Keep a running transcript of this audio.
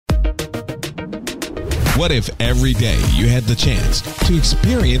What if every day you had the chance to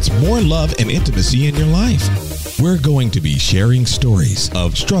experience more love and intimacy in your life? We're going to be sharing stories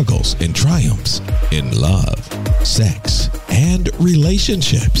of struggles and triumphs in love, sex, and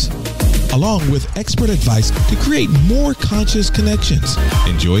relationships, along with expert advice to create more conscious connections.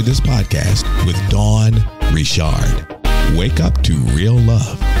 Enjoy this podcast with Dawn Richard. Wake up to real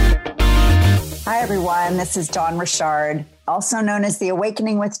love. Hi, everyone. This is Dawn Richard, also known as The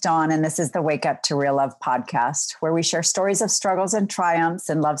Awakening with Dawn, and this is the Wake Up to Real Love podcast, where we share stories of struggles and triumphs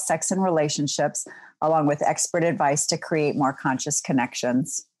in love, sex, and relationships, along with expert advice to create more conscious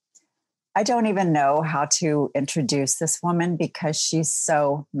connections. I don't even know how to introduce this woman because she's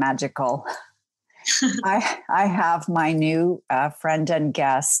so magical. I have my new friend and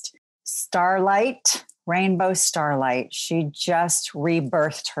guest, Starlight, Rainbow Starlight. She just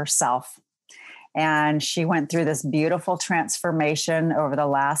rebirthed herself. And she went through this beautiful transformation over the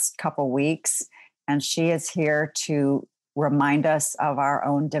last couple weeks. And she is here to remind us of our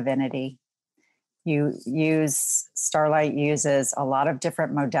own divinity. Starlight uses a lot of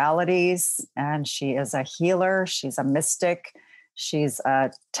different modalities, and she is a healer. She's a mystic. She's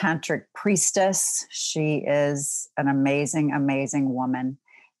a tantric priestess. She is an amazing, amazing woman.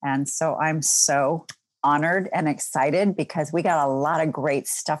 And so I'm so honored and excited because we got a lot of great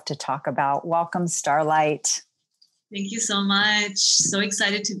stuff to talk about. Welcome, Starlight. Thank you so much. So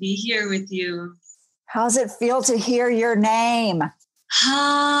excited to be here with you. How's it feel to hear your name?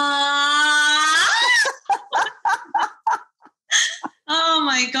 Oh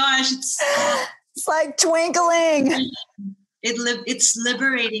my gosh. It's like twinkling. It's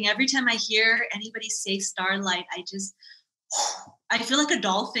liberating. Every time I hear anybody say Starlight, I feel like a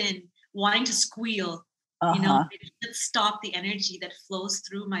dolphin wanting to squeal. You know, it stop the energy that flows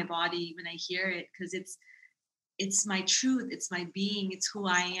through my body when I hear it, because it's my truth, it's my being, it's who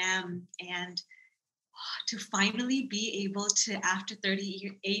I am. And to finally be able to, after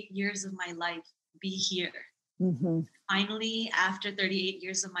 38 years of my life, be here. Mm-hmm. Finally, after 38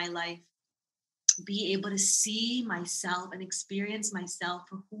 years of my life, be able to see myself and experience myself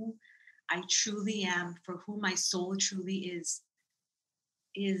for who I truly am, for who my soul truly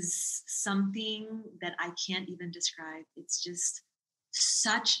is something that I can't even describe. It's just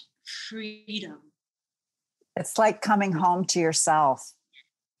such freedom. It's like coming home to yourself.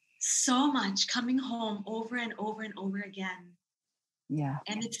 So much coming home over and over and over again. Yeah.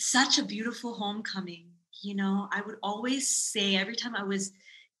 And it's such a beautiful homecoming. You know, I would always say every time I was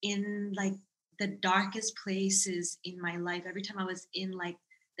in like the darkest places in my life, every time I was in like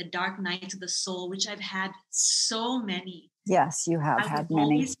the dark nights of the soul, which I've had so many. Yes, you have had many. I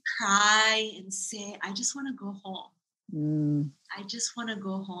always cry and say, I just want to go home. I just want to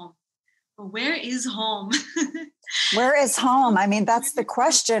go home. But where is home? Where is home? I mean, that's the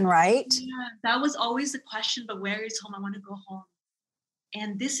question, right? Yeah, that was always the question, but where is home? I want to go home.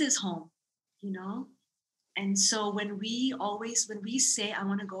 And this is home, you know? And so when we say, I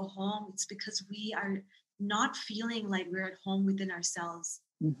want to go home, it's because we are not feeling like we're at home within ourselves.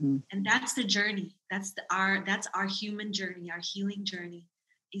 Mm-hmm. And that's the journey. That's our human journey, our healing journey,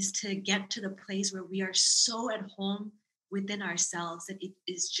 is to get to the place where we are so at home within ourselves that it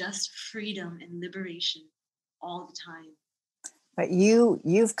is just freedom and liberation all the time. But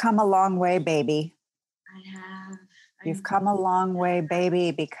you've come a long way, baby. I have. You've come a long way,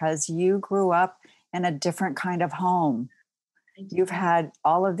 baby, because you grew up in a different kind of home. You've had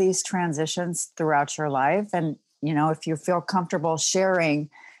all of these transitions throughout your life, and you know, if you feel comfortable sharing,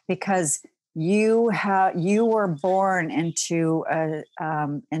 because you were born into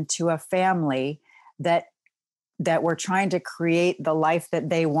a family that were trying to create the life that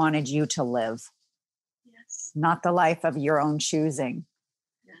they wanted you to live. Yes. Not the life of your own choosing.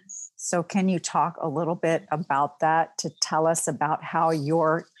 Yes. So can you talk a little bit about that, to tell us about how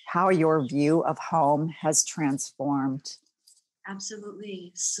your view of home has transformed?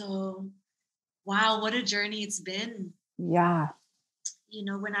 Absolutely. So, wow, what a journey it's been. Yeah. You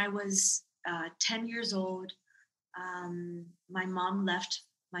know, when I was 10 years old, my mom left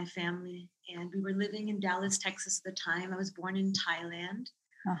my family, and we were living in Dallas, Texas at the time. I was born in Thailand.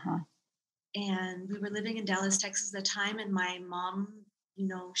 And we were living in Dallas, Texas at the time, and my mom, you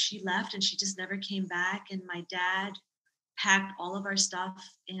know, she left and she just never came back. And my dad packed all of our stuff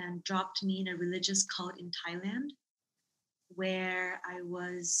and dropped me in a religious cult in Thailand, where I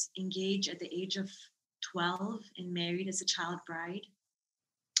was engaged at the age of 12 and married as a child bride.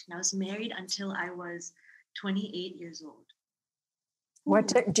 And I was married until I was 28 years old.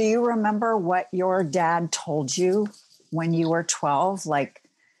 Do you remember what your dad told you when you were 12? Like,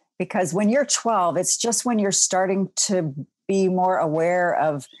 because when you're 12, it's just when you're starting to be more aware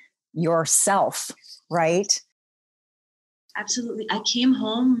of yourself, right? Absolutely. I came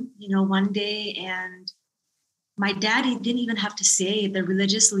home, one day, and my dad, he didn't even have to say. The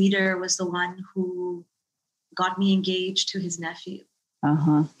religious leader was the one who got me engaged to his nephew.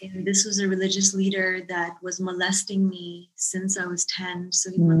 Uh-huh. And this was a religious leader that was molesting me since I was 10. So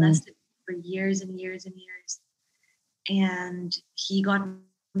he molested me for years and years and years. And he got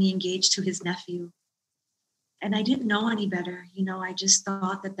me engaged to his nephew. And I didn't know any better. I just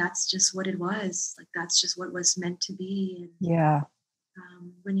thought that that's just what it was. Like, that's just what was meant to be. And yeah.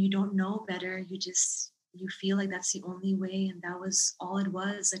 When you don't know better, you feel like that's the only way. And that was all it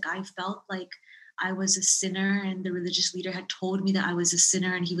was. Like, I felt like I was a sinner, and the religious leader had told me that I was a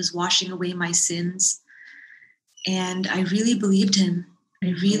sinner, and he was washing away my sins. And I really believed him. I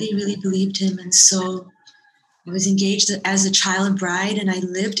really, really believed him. And so I was engaged as a child bride, and I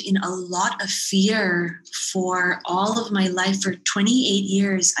lived in a lot of fear for all of my life. For 28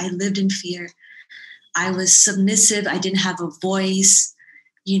 years, I lived in fear. I was submissive. I didn't have a voice.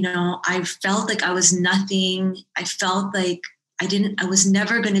 I felt like I was nothing. I felt like I was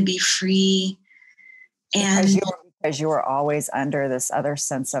never going to be free. And because you were always under this other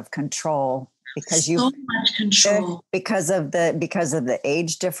sense of control. Because so much control, because of the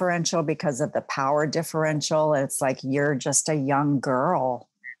age differential, because of the power differential. It's like you're just a young girl.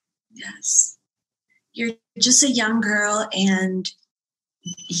 Yes, you're just a young girl, and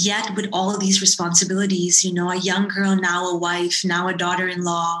yet with all of these responsibilities, a young girl, now a wife, now a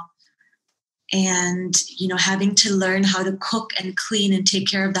daughter-in-law, and having to learn how to cook and clean and take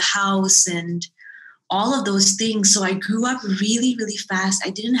care of the house and all of those things. So I grew up really, really fast.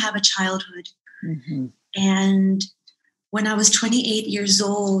 I didn't have a childhood. Mm-hmm. And when I was 28 years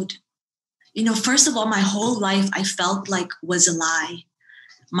old, first of all, my whole life I felt like was a lie.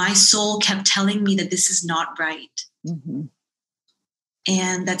 My soul kept telling me that this is not right. Mm-hmm.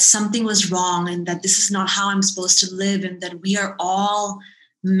 And that something was wrong, and that this is not how I'm supposed to live, and that we are all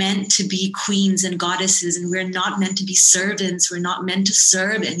meant to be queens and goddesses, and we're not meant to be servants. We're not meant to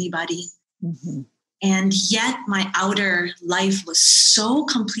serve anybody. Mm-hmm. And yet my outer life was so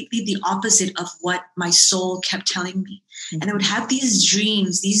completely the opposite of what my soul kept telling me. Mm-hmm. And I would have these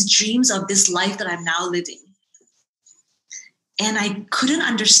dreams of this life that I'm now living. And I couldn't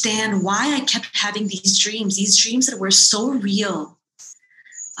understand why I kept having these dreams that were so real.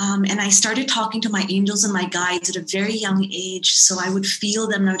 And I started talking to my angels and my guides at a very young age. So I would feel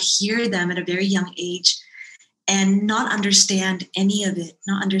them, I would hear them at a very young age, and not understand any of it,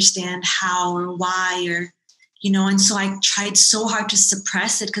 not understand how or why, or, and so I tried so hard to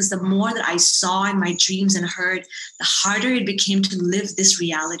suppress it, because the more that I saw in my dreams and heard, the harder it became to live this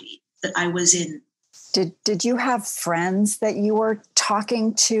reality that I was in. Did you have friends that you were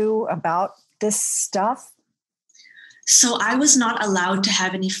talking to about this stuff? So I was not allowed to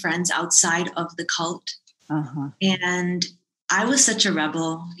have any friends outside of the cult. Uh-huh. And I was such a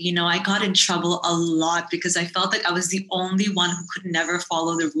rebel. I got in trouble a lot because I felt like I was the only one who could never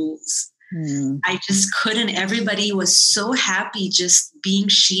follow the rules. I just couldn't. Everybody was so happy just being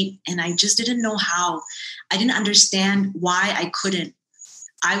sheep, and I just didn't know how. I didn't understand why I couldn't.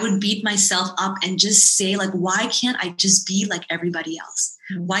 I would beat myself up and just say, like, why can't I just be like everybody else?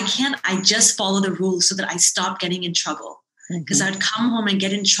 Why can't I just follow the rules so that I stop getting in trouble? Because I'd come home and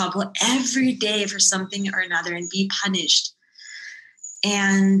get in trouble every day for something or another and be punished.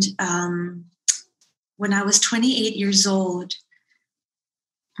 And when I was 28 years old,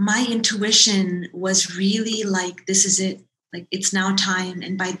 my intuition was really like, this is it. Like, it's now time.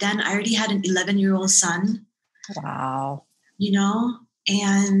 And by then I already had an 11-year-old son. Wow.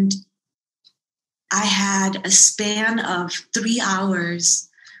 And I had a span of 3 hours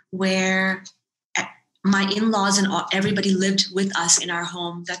where my in-laws and everybody lived with us in our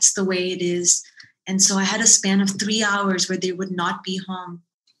home. That's the way it is. And so I had a span of 3 hours where they would not be home.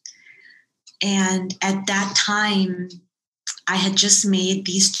 And at that time, I had just made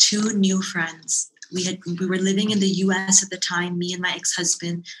these 2 new friends. We were living in the US at the time, me and my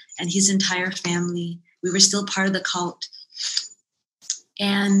ex-husband and his entire family. We were still part of the cult.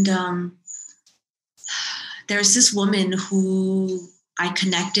 And there's this woman who I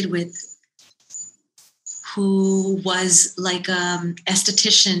connected with, who was like an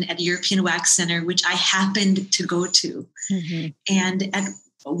esthetician at European Wax Center, which I happened to go to. Mm-hmm. And at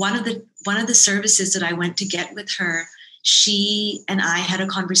one of the services that I went to get with her, she and I had a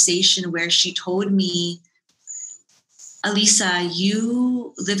conversation where she told me, Alisa,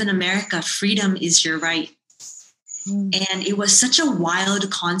 you live in America. Freedom is your right. And it was such a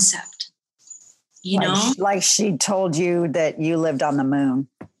wild concept, Like she told you that you lived on the moon.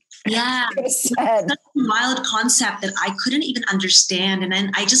 Yeah. Such a wild concept that I couldn't even understand. And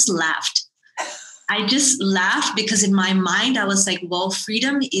then I just laughed. Because in my mind, I was like, well,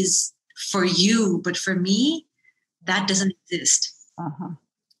 freedom is for you, but for me, that doesn't exist.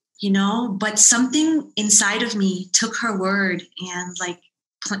 But something inside of me took her word and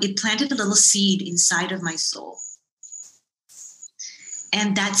it planted a little seed inside of my soul.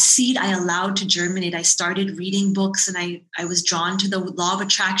 And that seed I allowed to germinate. I started reading books and I was drawn to the law of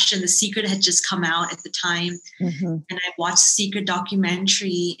attraction. The Secret had just come out at the time. And I watched Secret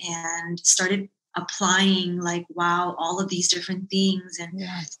documentary and started applying all of these different things, and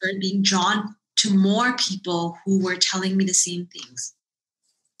started being drawn to more people who were telling me the same things.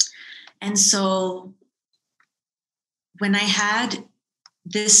 And so when I had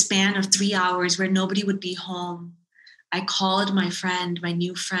this span of 3 hours where nobody would be home, I called my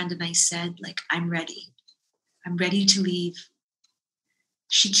new friend, and I said, I'm ready. I'm ready to leave.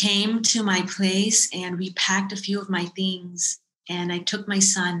 She came to my place and we packed a few of my things, and I took my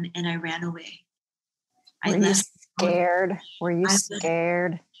son and I ran away. Were you scared? Were you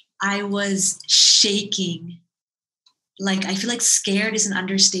scared? I was shaking. I feel like scared is an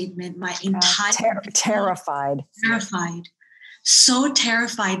understatement. My entire terrified. Terrified. So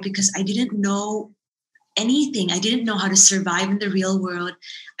terrified because I didn't know anything. I didn't know how to survive in the real world.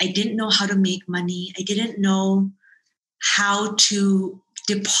 I didn't know how to make money. I didn't know how to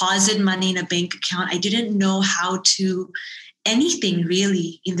deposit money in a bank account. I didn't know how to anything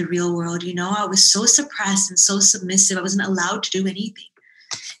really in the real world. I was so suppressed and so submissive. I wasn't allowed to do anything.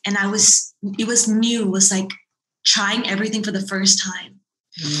 And it was new. It was like trying everything for the first time.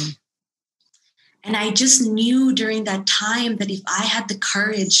 And I just knew during that time that if I had the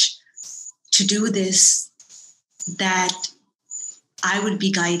courage to do this, that I would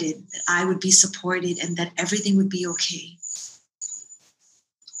be guided, that I would be supported, and that everything would be okay.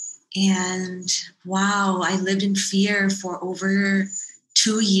 And wow, I lived in fear for over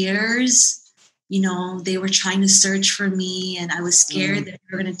 2 years. They were trying to search for me, and I was scared that they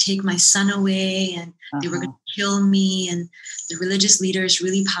were going to take my son away and they were going to kill me. And the religious leader is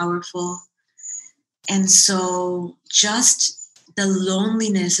really powerful. And so just the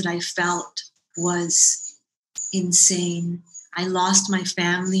loneliness that I felt was insane. I lost my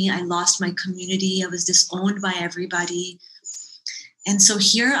family. I lost my community. I was disowned by everybody. And so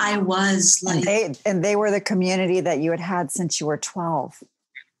here I was and they were the community that you had since you were 12.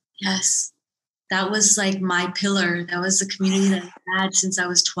 Yes. That was my pillar. That was the community that I had since I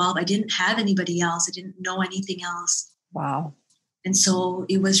was 12. I didn't have anybody else. I didn't know anything else. Wow. And so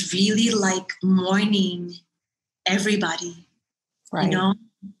it was really like mourning everybody, right.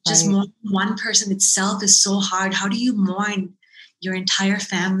 Just mourning one person itself is so hard. How do you mourn your entire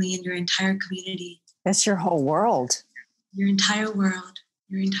family and your entire community? That's your whole world. Your entire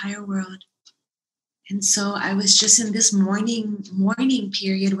world. And so I was just in this mourning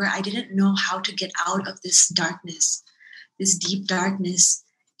period where I didn't know how to get out of this darkness, this deep darkness.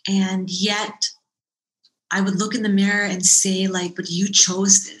 And yet I would look in the mirror and say, but you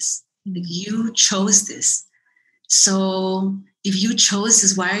chose this. You chose this. So if you chose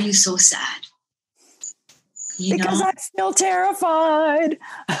this, why are you so sad? Because I'm still terrified.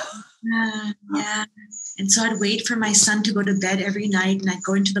 Yeah. And so I'd wait for my son to go to bed every night, and I'd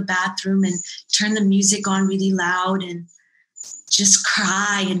go into the bathroom and turn the music on really loud and just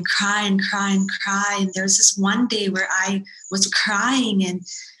cry and cry and cry and cry. And there was this one day where I was crying, and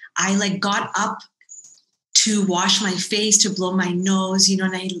I got up to wash my face, to blow my nose,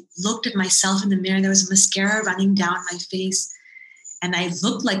 and I looked at myself in the mirror. There was mascara running down my face, and I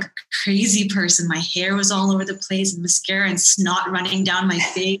looked like a crazy person. My hair was all over the place, and mascara and snot running down my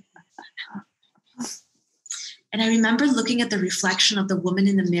face. And I remember looking at the reflection of the woman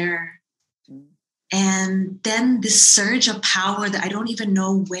in the mirror. And then this surge of power that I don't even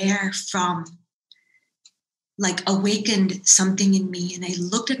know where from, awakened something in me. And I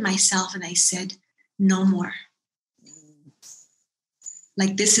looked at myself and I said, no more.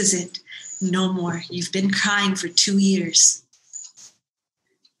 This is it. No more. You've been crying for 2 years.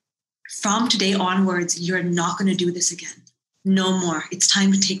 From today onwards, you're not going to do this again. No more. It's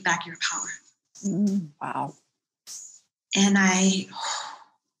time to take back your power. Wow. And I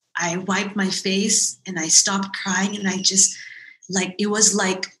wiped my face and I stopped crying, and I just it was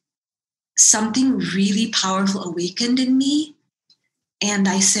like something really powerful awakened in me. And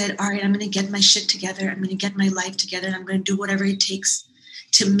I said, all right, I'm going to get my shit together. I'm going to get my life together, and I'm going to do whatever it takes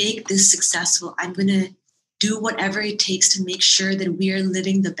to make this successful. I'm going to do whatever it takes to make sure that we are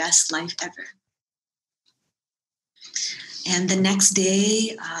living the best life ever. And the next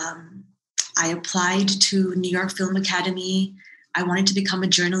day, I applied to New York Film Academy. I wanted to become a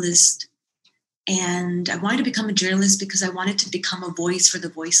journalist. And I wanted to become a journalist because I wanted to become a voice for the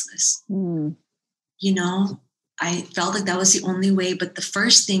voiceless. You know, I felt like that was the only way. But the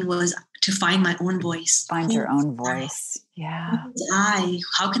first thing was to find my own voice. Find your own voice. Yeah.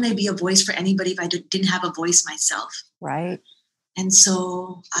 How can I be a voice for anybody if I didn't have a voice myself? Right. And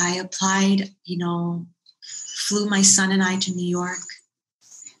so I applied, you know, flew my son and I to New York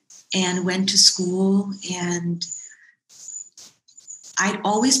and went to school. And I'd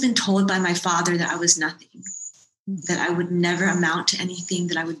always been told by my father that I was nothing, that I would never amount to anything,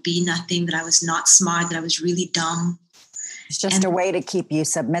 that I would be nothing, that I was not smart, that I was really dumb. It's just a way to keep you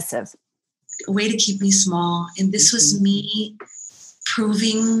submissive. A way to keep me small. And this was me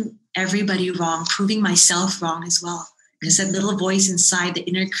proving everybody wrong, proving myself wrong as well. Because that little voice inside, the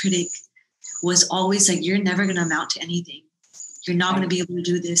inner critic, was always like, you're never going to amount to anything. You're not going to be able to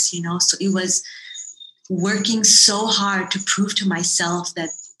do this, you know? So it was working so hard to prove to myself that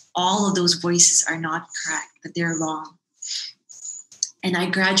all of those voices are not correct, that they're wrong. And I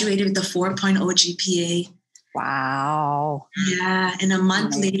graduated with a 4.0 GPA. Wow. Yeah. And a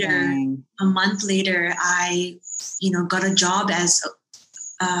month later, I, you know, got a job as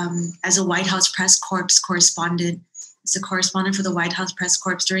a White House Press Corps correspondent. As a correspondent for the White House Press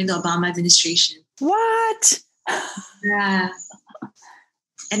Corps during the Obama administration. What? Yeah.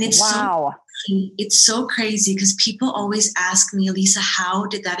 And it's so crazy because people always ask me, Elisa, how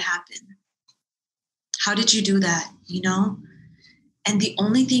did that happen? How did you do that? You know? And the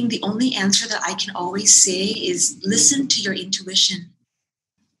only answer that I can always say is listen to your intuition,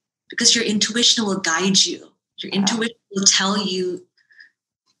 because your intuition will guide you. Your intuition will tell you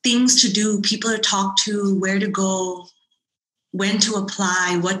things to do, people to talk to, where to go, when to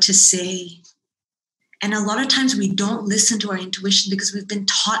apply, what to say. And a lot of times we don't listen to our intuition because we've been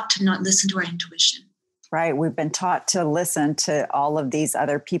taught to not listen to our intuition. Right. We've been taught to listen to all of these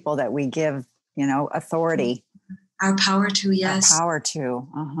other people that we give, you know, authority. Our power to, yes. Our power to.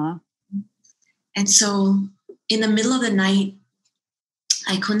 Uh-huh. And so in the middle of the night,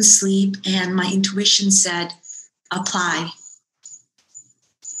 I couldn't sleep and my intuition said, apply.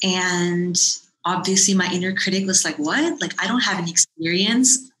 And obviously my inner critic was like, what? Like, I don't have any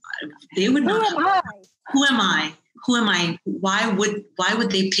experience. They would not. Who am I? Why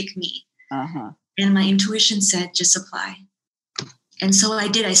would they pick me? Uh-huh. And my intuition said, just apply. And so I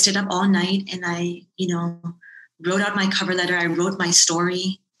did. I stayed up all night and I, you know, wrote out my cover letter. I wrote my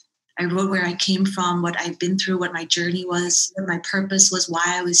story. I wrote where I came from, what I've been through, what my journey was, what my purpose was, why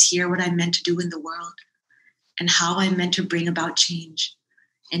I was here, what I meant to do in the world, and how I meant to bring about change.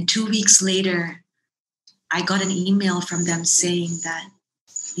 And 2 weeks later, I got an email from them saying that,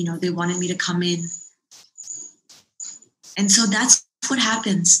 you know, they wanted me to come in. And so that's what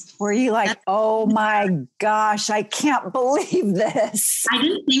happens. Were you like, oh my gosh, I can't believe this? I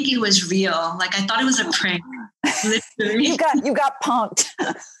didn't think it was real. Like, I thought it was a prank. Literally. You got punked.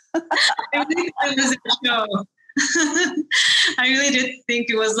 I really thought it was a show. I really did think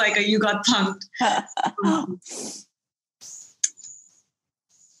it was like you got punked.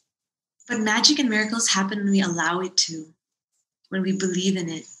 But magic and miracles happen when we allow it to, when we believe in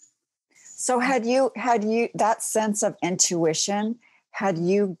it. So had you that sense of intuition, had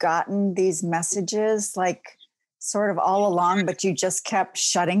you gotten these messages like sort of all along, but you just kept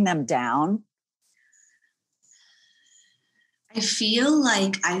shutting them down? I feel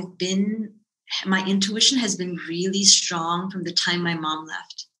like my intuition has been really strong from the time my mom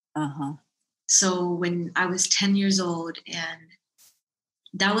left. Uh-huh. So when I was 10 years old, and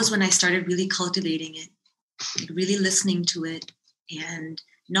that was when I started really cultivating it, like really listening to it and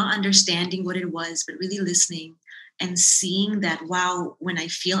not understanding what it was, but really listening and seeing that, wow, when I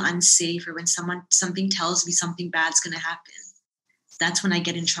feel unsafe or when something tells me something bad's going to happen, that's when I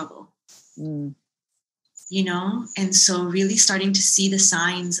get in trouble. You know? And so really starting to see the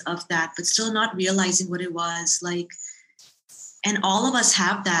signs of that, but still not realizing what it was like. And all of us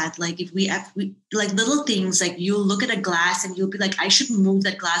have that. Like if we like little things, like you'll look at a glass and you'll be like, I should move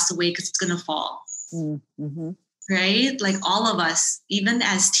that glass away because it's going to fall. Mm-hmm. Right? Like all of us, even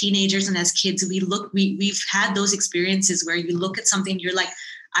as teenagers and as kids, we've had those experiences where you look at something, you're like,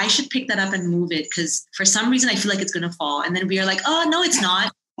 I should pick that up and move it because for some reason I feel like it's going to fall. And then we are like, oh, no, it's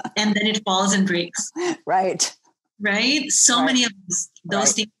not. And then it falls and breaks. Right. Right? So many of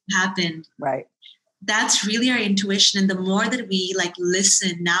those things happen. Right. That's really our intuition. And the more that we like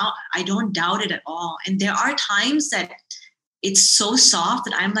listen, now I don't doubt it at all. And there are times that it's so soft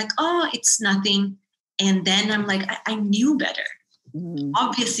that I'm like, oh, it's nothing. And then I'm like, I knew better.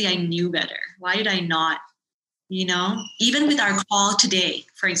 Obviously, I knew better. Why did I not? You know, even with our call today,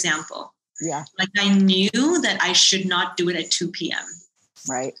 for example, Yeah. Like I knew that I should not do it at 2 p.m.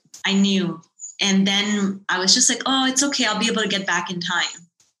 Right. I knew. And then I was just like, oh, it's okay. I'll be able to get back in time.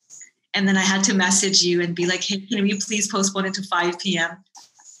 And then I had to message you and be like, hey, can we please postpone it to 5 p.m.?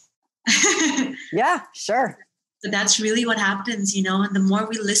 Yeah, sure. But that's really what happens, you know, and the more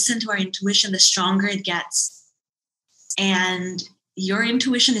we listen to our intuition, the stronger it gets. And your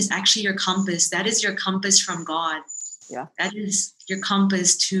intuition is actually your compass. That is your compass from God. Yeah. That is your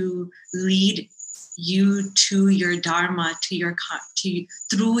compass to lead you to your dharma,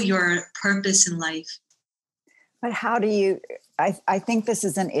 through your purpose in life. But how do you, I think this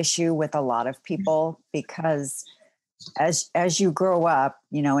is an issue with a lot of people, because as you grow up,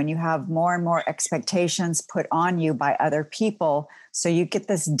 you know, and you have more and more expectations put on you by other people. So you get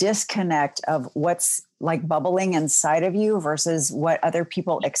this disconnect of what's like bubbling inside of you versus what other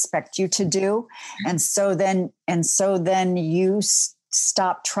people expect you to do. And so then you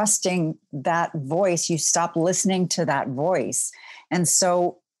stop trusting that voice. You stop listening to that voice. And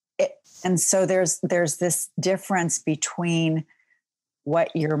so there's this difference between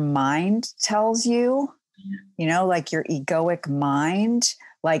what your mind tells you, you know, like your egoic mind,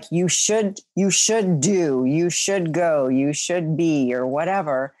 like you should do, you should go, you should be, or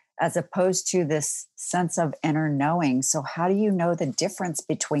whatever, as opposed to this sense of inner knowing. So how do you know the difference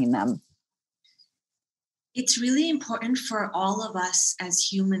between them? It's really important for all of us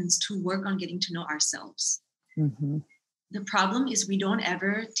as humans to work on getting to know ourselves. Mm-hmm. The problem is we don't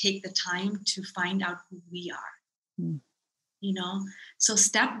ever take the time to find out who we are, you know? So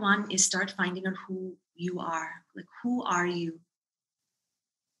step one is start finding out who you are. Like, who are you?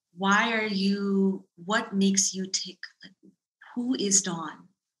 Why are you? What makes you tick? Like, who is Dawn?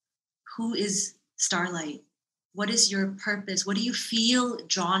 Who is Starlight? What is your purpose? What do you feel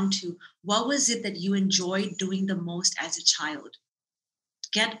drawn to? What was it that you enjoyed doing the most as a child?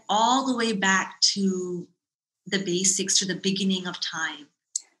 Get all the way back to the basics, to the beginning of time.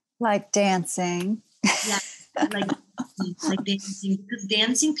 Like dancing. Yeah, like dancing. Because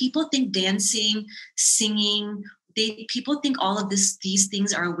dancing, people think dancing, singing, people think all of these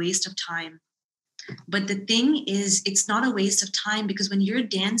things are a waste of time. But the thing is, it's not a waste of time, because when you're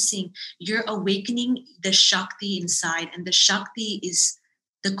dancing, you're awakening the Shakti inside. And the Shakti is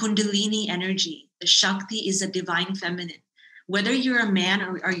the Kundalini energy. The Shakti is a divine feminine. Whether you're a man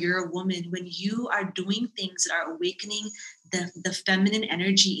or you're a woman, when you are doing things that are awakening the feminine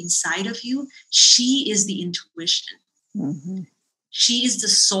energy inside of you, she is the intuition. Mm-hmm. She is the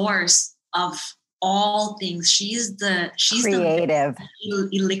source of all things. She's creative, the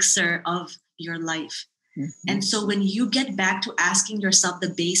elixir of your life. Mm-hmm. And so when you get back to asking yourself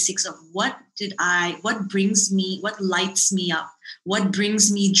the basics of what brings me, what lights me up, what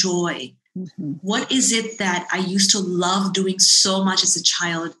brings me joy, mm-hmm. What is it that I used to love doing so much as a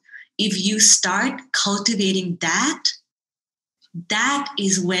child? If you start cultivating that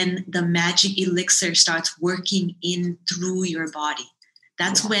is when the magic elixir starts working in through your body.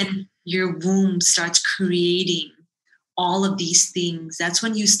 That's when your womb starts creating all of these things. That's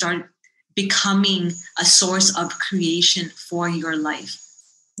when you start becoming a source of creation for your life.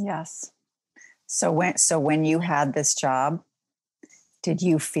 Yes. So when you had this job, did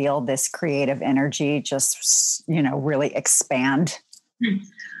you feel this creative energy just, you know, really expand?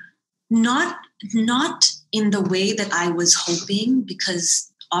 Not in the way that I was hoping, because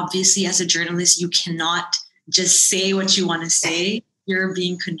obviously as a journalist, you cannot just say what you want to say. You're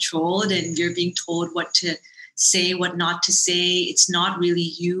being controlled and you're being told what to say, what not to say. It's not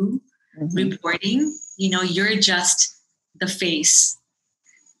really you reporting. You know, you're just the face.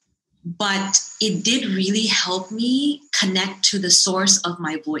 But it did really help me connect to the source of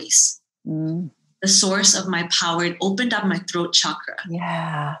my voice, the source of my power. It opened up my throat chakra.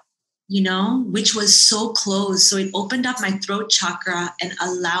 Yeah. You know, which was so closed. So it opened up my throat chakra and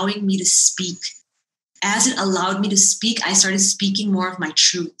allowing me to speak. As it allowed me to speak, I started speaking more of my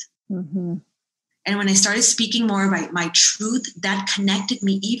truth. Mm-hmm. And when I started speaking more about my truth, that connected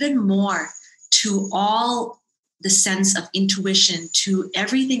me even more to all the sense of intuition, to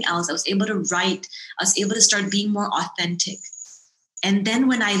everything else. I was able to write. I was able to start being more authentic. And then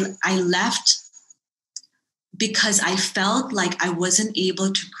when I left, because I felt like I wasn't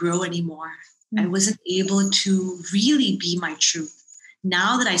able to grow anymore. I wasn't able to really be my truth.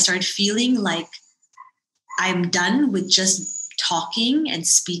 Now that I started feeling like I'm done with just talking and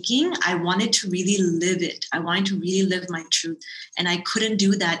speaking, I wanted to really live it. I wanted to really live my truth. And I couldn't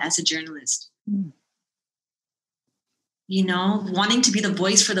do that as a journalist. You know, wanting to be the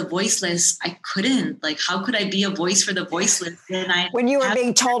voice for the voiceless, I couldn't. Like, how could I be a voice for the voiceless when you were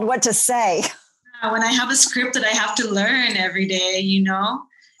being told what to say? When I have a script that I have to learn every day, you know?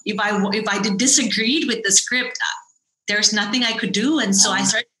 if I disagreed with the script, there's nothing I could do. And so I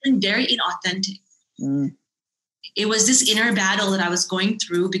started feeling very inauthentic. It was this inner battle that I was going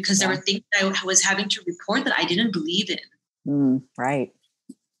through because there were things that I was having to report that I didn't believe in. Right.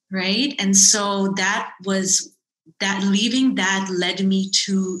 And so leaving that led me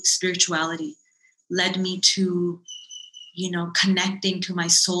to spirituality, led me to, connecting to my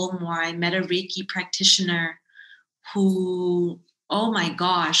soul more. I met a Reiki practitioner who, oh my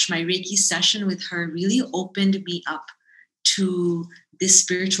gosh, my Reiki session with her really opened me up to this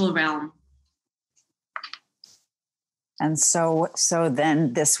spiritual realm. And so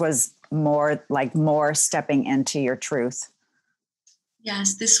then this was more stepping into your truth.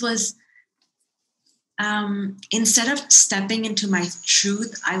 Yes, this was, instead of stepping into my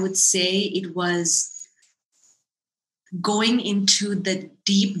truth, I would say it was going into the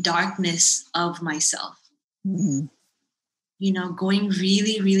deep darkness of myself. Going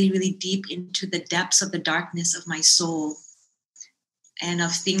really, really, really deep into the depths of the darkness of my soul and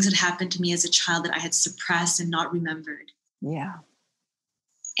of things that happened to me as a child that I had suppressed and not remembered. Yeah.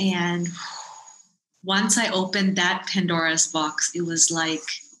 And once I opened that Pandora's box, it was like,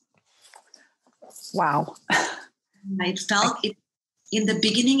 wow. I felt it in the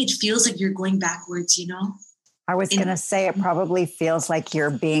beginning. It feels like you're going backwards, I was going to say it probably feels like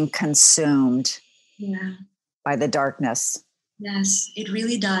you're being consumed by the darkness. Yes, it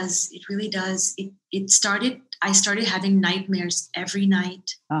really does. It really does. I started having nightmares every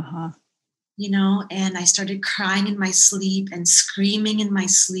night. And I started crying in my sleep and screaming in my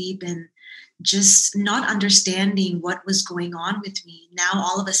sleep and just not understanding what was going on with me. Now,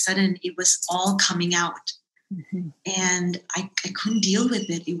 all of a sudden, it was all coming out. And I couldn't deal with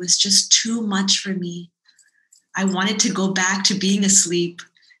it. It was just too much for me. I wanted to go back to being asleep,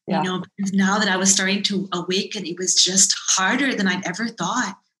 because now that I was starting to awaken, it was just harder than I'd ever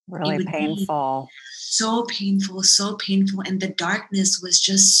thought. Really painful. So painful, so painful. And the darkness was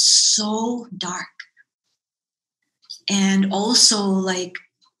just so dark. And also like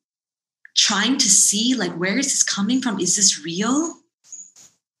trying to see where is this coming from? Is this real?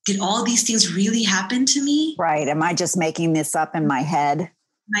 Did all these things really happen to me? Right. Am I just making this up in my head?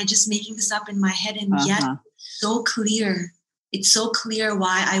 Am I just making this up in my head? And yet so clear. It's so clear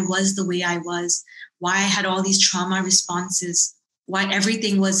why I was the way I was, why I had all these trauma responses, why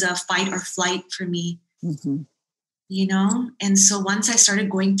everything was a fight or flight for me, And so once I started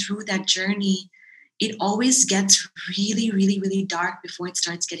going through that journey, it always gets really, really, really dark before it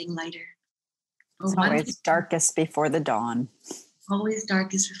starts getting lighter. It's always darkest before the dawn. Always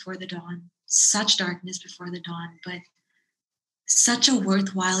darkest before the dawn. Such darkness before the dawn, but such a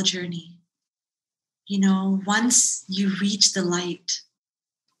worthwhile journey. Once you reach the light,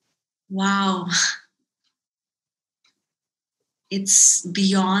 wow, it's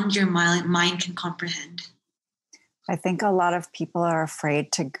beyond your mind can comprehend. I think a lot of people are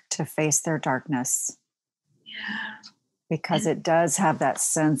afraid to face their darkness. Yeah. Because it does have that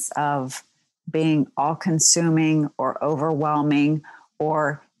sense of being all-consuming or overwhelming,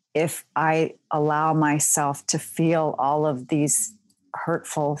 or if I allow myself to feel all of these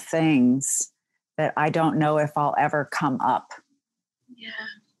hurtful things, that I don't know if I'll ever come up. Yeah.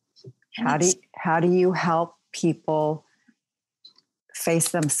 How do you help people face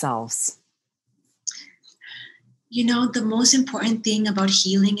themselves? The most important thing about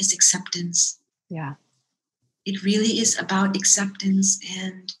healing is acceptance. Yeah. It really is about acceptance,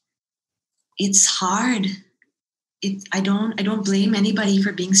 and it's hard. I don't blame anybody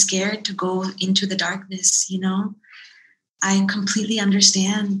for being scared to go into the darkness, I completely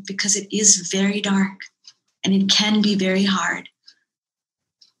understand because it is very dark and it can be very hard.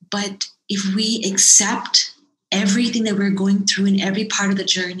 But if we accept everything that we're going through in every part of the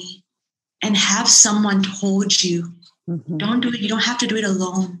journey and have someone to hold you, don't do it. You don't have to do it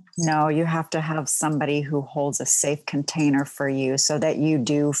alone. No, you have to have somebody who holds a safe container for you so that you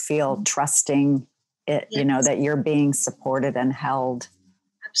do feel trusting it, that you're being supported and held.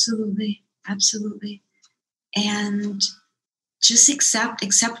 Absolutely. Absolutely. And just accept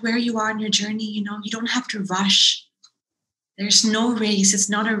where you are in your journey. You don't have to rush. There's no race.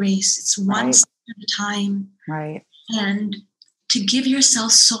 It's not a race. It's one step at a time. Right. And to give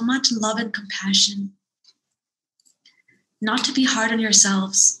yourself so much love and compassion. Not to be hard on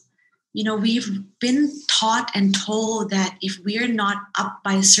yourselves. We've been taught and told that if we're not up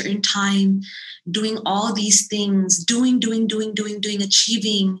by a certain time, doing all these things, doing,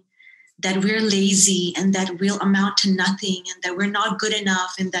 achieving, that we're lazy and that we'll amount to nothing and that we're not good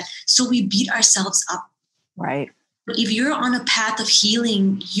enough, and that so we beat ourselves up. Right. But if you're on a path of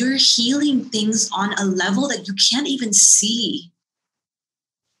healing, you're healing things on a level that you can't even see.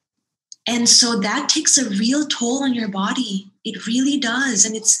 And so that takes a real toll on your body. It really does.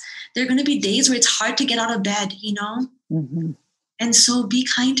 And there are going to be days where it's hard to get out of bed, Mm-hmm. And so be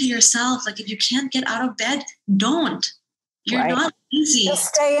kind to yourself. Like if you can't get out of bed, don't. You're not lazy.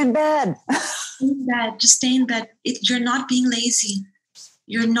 Just stay in bed. Just stay in bed. You're not being lazy.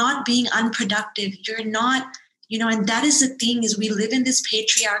 You're not being unproductive. You're not, and that is the thing, is we live in this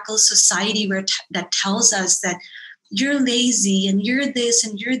patriarchal society that tells us that you're lazy and you're this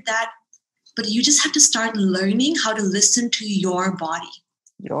and you're that. But you just have to start learning how to listen to your body.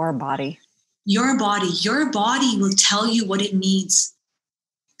 Your body. Your body. Your body will tell you what it needs.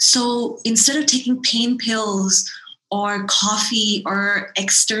 So instead of taking pain pills or coffee or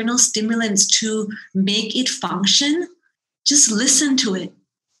external stimulants to make it function, just listen to it.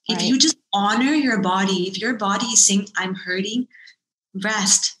 Right. If you just honor your body, if your body is saying, I'm hurting,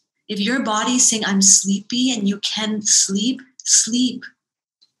 rest. If your body is saying, I'm sleepy and you can sleep, sleep.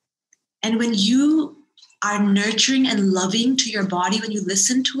 And when you are nurturing and loving to your body, when you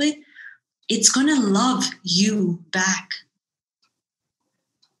listen to it, it's going to love you back.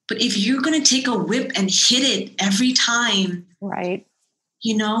 But if you're going to take a whip and hit it every time, right,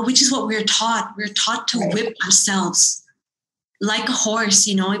 which is what we're taught. We're taught to whip ourselves like a horse,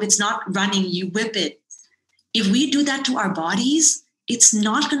 if it's not running, you whip it. If we do that to our bodies, it's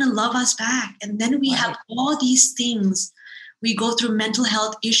not going to love us back. And then we have all these things. We go through mental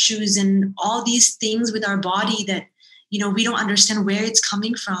health issues and all these things with our body that, we don't understand where it's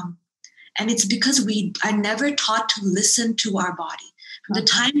coming from. And it's because we are never taught to listen to our body. From the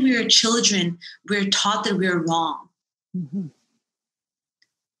time we are children, we're taught that we're wrong. Mm-hmm.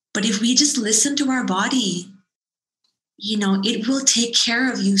 But if we just listen to our body, it will take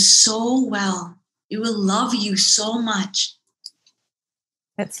care of you so well. It will love you so much.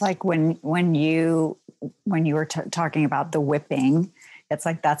 It's like when you were talking about the whipping, it's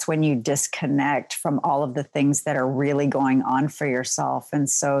like that's when you disconnect from all of the things that are really going on for yourself. And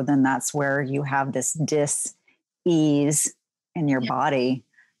so then that's where you have this dis-ease in your body,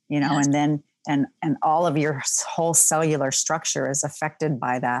 and then and all of your whole cellular structure is affected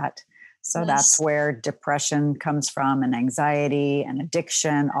by that. So that's where depression comes from, and anxiety and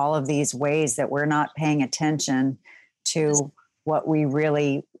addiction, all of these ways that we're not paying attention to what we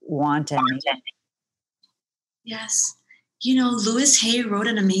really want and need. Yes. Louise Hay wrote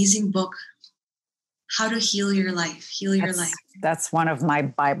an amazing book, How to Heal Your Life. That's one of my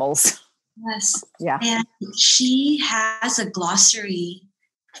Bibles. Yes. Yeah. And she has a glossary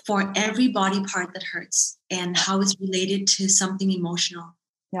for every body part that hurts and how it's related to something emotional.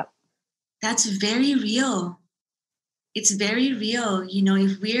 Yep. That's very real. It's very real.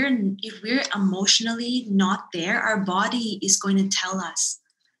 If we're emotionally not there, our body is going to tell us.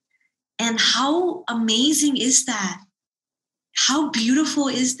 And how amazing is that? How beautiful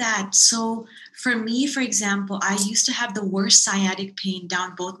is that? So for me, for example, I used to have the worst sciatic pain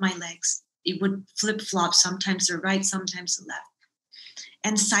down both my legs. It would flip-flop, sometimes the right, sometimes the left.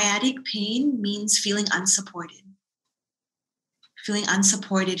 And sciatic pain means feeling unsupported.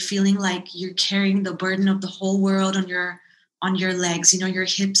 Feeling like you're carrying the burden of the whole world on your legs, your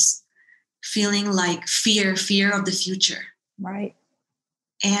hips, feeling like fear of the future. Right.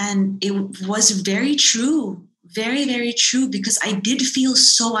 And it was very true, very, very true, because I did feel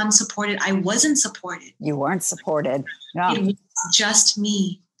so unsupported. I wasn't supported. You weren't supported. Yeah. It was just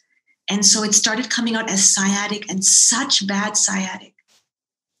me. And so it started coming out as sciatic, and such bad sciatic.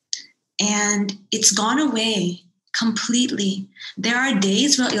 And it's gone away completely. There are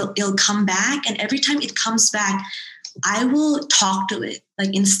days where it'll come back, and every time it comes back, I will talk to it.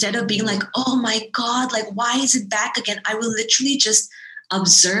 Like, instead of being like, oh my God, like, why is it back again? I will literally just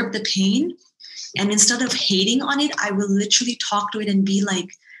observe the pain. And instead of hating on it, I will literally talk to it and be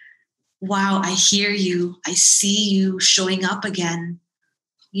like, wow, I hear you. I see you showing up again.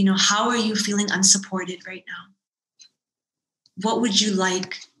 How are you feeling unsupported right now? What would you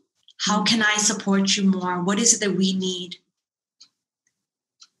like? How can I support you more? What is it that we need?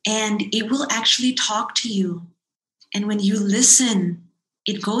 And it will actually talk to you. And when you listen,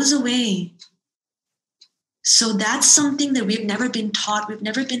 it goes away. So that's something that we've never been taught. We've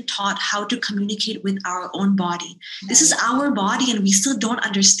never been taught how to communicate with our own body. Right. This is our body, and we still don't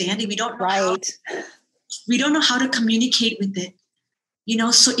understand it. We don't know we don't know how to communicate with it.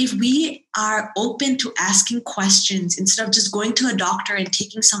 So if we are open to asking questions instead of just going to a doctor and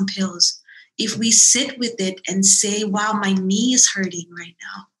taking some pills, if we sit with it and say, wow, my knee is hurting right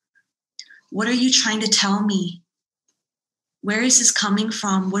now. What are you trying to tell me? Where is this coming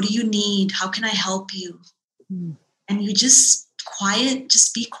from? What do you need? How can I help you? And you just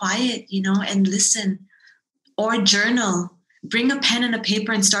be quiet, and listen, or journal. Bring a pen and a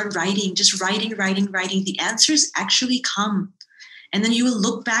paper and start writing, just writing. The answers actually come. And then you will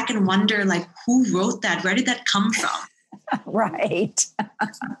look back and wonder, like, who wrote that? Where did that come from? Right.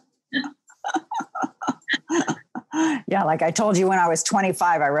 Yeah, like I told you when I was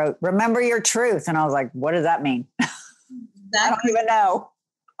 25, I wrote, remember your truth. And I was like, what does that mean? I don't even know.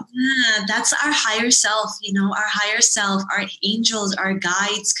 Yeah, that's our higher self, our higher self, our angels, our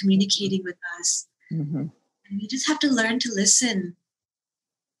guides communicating with us. Mm-hmm. And we just have to learn to listen.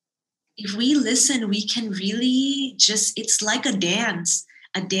 If we listen, we can really it's like a dance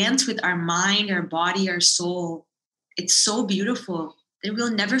with our mind, our body, our soul. It's so beautiful that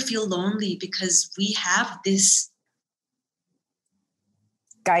we'll never feel lonely because we have this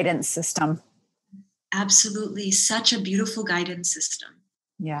guidance system. Absolutely. Such a beautiful guidance system.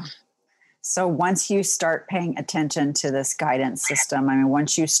 Yeah. So once you start paying attention to this guidance system,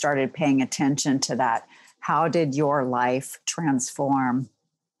 once you started paying attention to that, how did your life transform?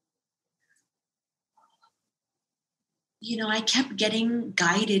 I kept getting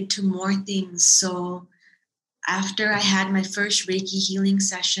guided to more things. So after I had my first Reiki healing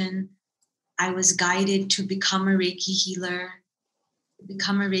session, I was guided to become a Reiki healer,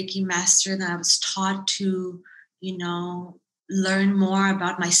 become a Reiki master. Then I was taught to, learn more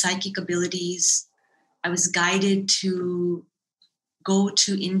about my psychic abilities. I was guided to go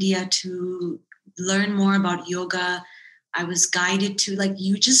to India to learn more about yoga. I was guided to,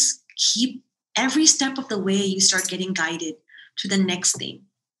 you just keep every step of the way, you start getting guided to the next thing.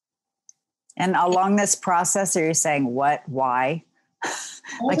 And along this process, are you saying what, why?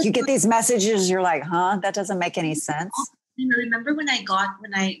 Like you get these messages, you're like, that doesn't make any sense. I remember when I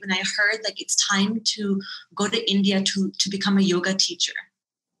heard it's time to go to India to become a yoga teacher.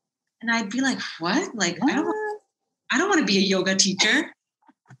 And I'd be like, what? I don't want to be a yoga teacher.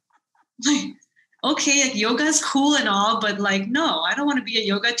 Okay, yoga is cool and all, but no, I don't want to be a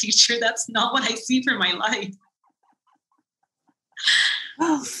yoga teacher. That's not what I see for my life.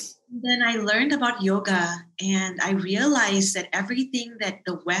 Then I learned about yoga and I realized that everything that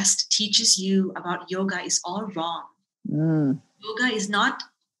the West teaches you about yoga is all wrong. Yoga is not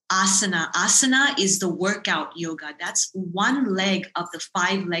asana. Asana is the workout yoga. That's one leg of the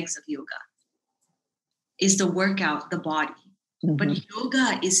 5 legs of yoga, is the workout, the body. Mm-hmm. But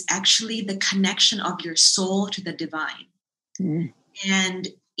yoga is actually the connection of your soul to the divine. Mm. And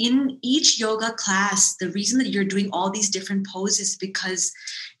in each yoga class, the reason that you're doing all these different poses is because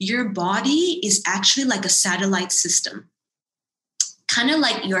your body is actually like a satellite system. Kind of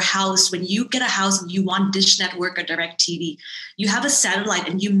like your house. When you get a house and you want Dish Network or DirecTV, you have a satellite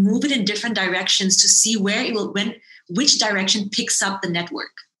and you move it in different directions to see where it will, which direction picks up the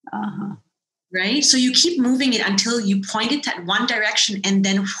network. Uh-huh. Right? So you keep moving it until you point it at one direction and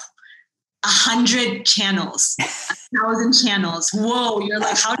then 100 channels, 1,000 channels. Whoa, you're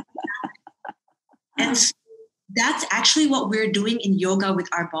like, how did that happen? And so that's actually what we're doing in yoga with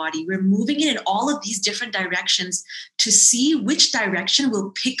our body. We're moving it in all of these different directions to see which direction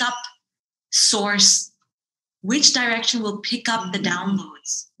will pick up source, which direction will pick up the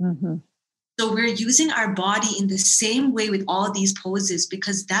downloads. Mm-hmm. So we're using our body in the same way with all these poses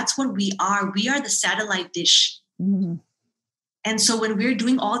because that's what we are. We are the satellite dish. Mm-hmm. And so when we're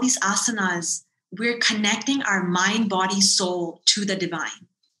doing all these asanas, we're connecting our mind, body, soul to the divine.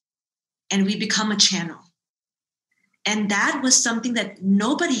 And we become a channel. And that was something that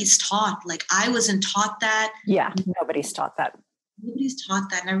nobody's taught. I wasn't taught that. Yeah, nobody's taught that. Nobody's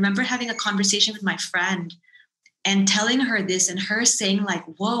taught that. And I remember having a conversation with my friend and telling her this and her saying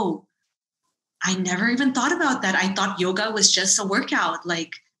whoa, I never even thought about that. I thought yoga was just a workout.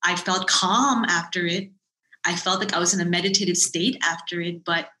 I felt calm after it. I felt like I was in a meditative state after it,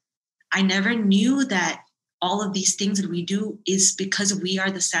 but I never knew that all of these things that we do is because we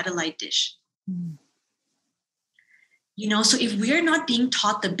are the satellite dish. Mm. So if we're not being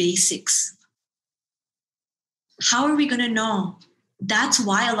taught the basics, how are we going to know? That's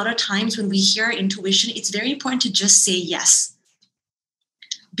why a lot of times when we hear our intuition, it's very important to just say yes.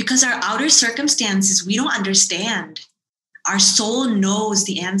 Because our outer circumstances, we don't understand. Our soul knows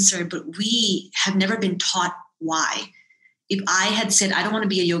the answer, but we have never been taught why. If I had said, I don't want to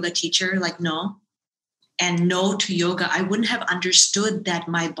be a yoga teacher, no, and no to yoga, I wouldn't have understood that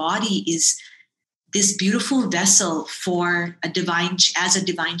my body is this beautiful vessel for as a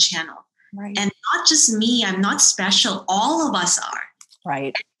divine channel. Right. And not just me, I'm not special. All of us are.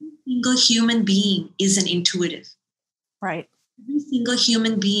 Right. Every single human being is an intuitive. Right. Every single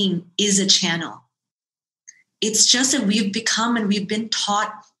human being is a channel. It's just that we've become and we've been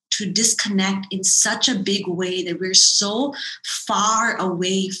taught to disconnect in such a big way that we're so far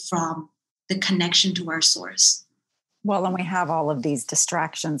away from the connection to our source. Well, and we have all of these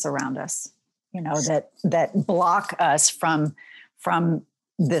distractions around us, that block us from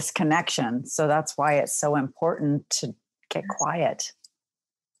this connection. So that's why it's so important to get quiet.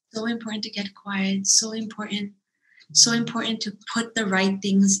 So important to get quiet. So important to put the right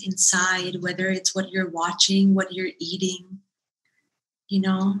things inside, whether it's what you're watching, what you're eating,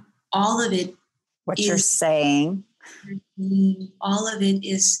 all of it. What you're saying. All of it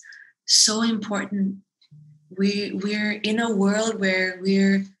is so important. We're in a world where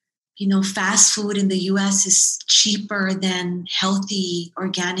fast food in the US is cheaper than healthy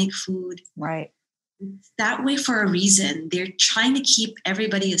organic food. Right. It's that way for a reason. They're trying to keep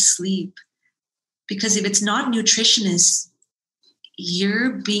everybody asleep, because if it's not nutritious, you're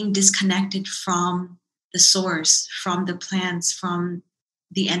being disconnected from the source, from the plants, from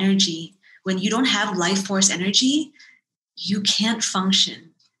the energy. When you don't have life force energy, you can't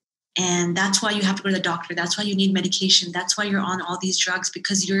function. And that's why you have to go to the doctor. That's why you need medication. That's why you're on all these drugs,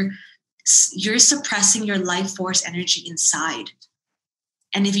 because you're suppressing your life force energy inside.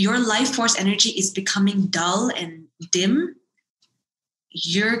 And if your life force energy is becoming dull and dim,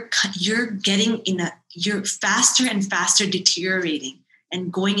 you're faster and faster deteriorating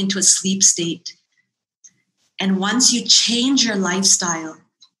and going into a sleep state. And once you change your lifestyle,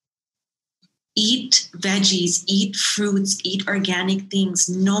 eat veggies, eat fruits, eat organic things,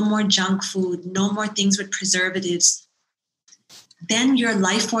 no more junk food, no more things with preservatives, then your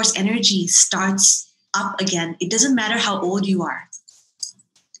life force energy starts up again. It doesn't matter how old you are.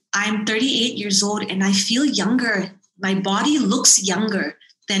 I'm 38 years old and I feel younger. My body looks younger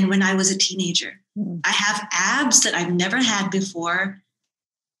than when I was a teenager. I have abs that I've never had before.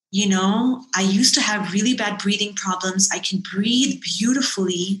 I used to have really bad breathing problems. I can breathe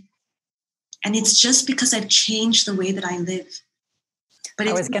beautifully. And it's just because I've changed the way that I live. But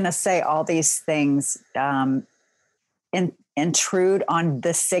I was going to say all these things intrude on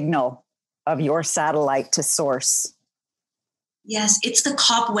the signal of your satellite to source. Yes, it's the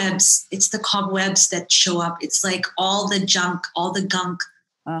cobwebs. It's the cobwebs that show up. It's like all the junk, all the gunk,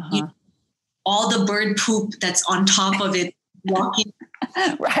 all the bird poop that's on top of it walking.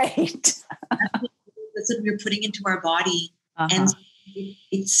 Right. That's what we're putting into our body. And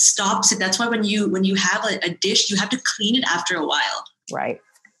it stops it. That's why when you have a dish, you have to clean it after a while. Right.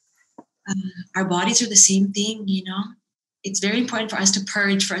 Our bodies are the same thing, It's very important for us to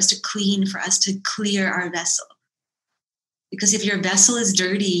purge, for us to clean, for us to clear our vessel. Because if your vessel is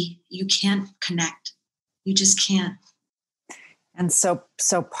dirty, you can't connect. You just can't. And so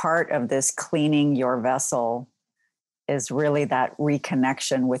part of this cleaning your vessel is really that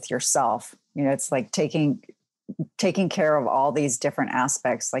reconnection with yourself. It's like taking care of all these different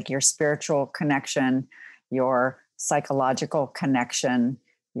aspects, like your spiritual connection, your psychological connection,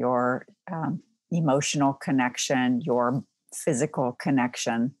 your emotional connection, your physical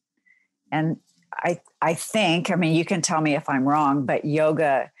connection. And I think, you can tell me if I'm wrong, but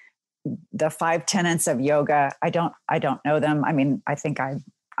yoga, the 5 tenets of yoga, I don't know them. I think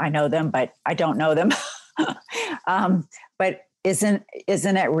I know them, but I don't know them. But isn't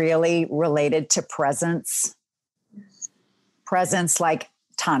it really related to presence? Presence, like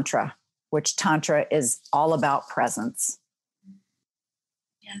Tantra, which Tantra is all about presence.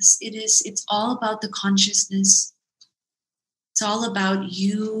 Yes, it is. It's all about the consciousness. It's all about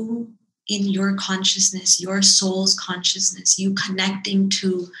you in your consciousness, your soul's consciousness, you connecting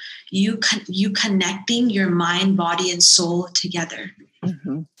your mind, body, and soul together.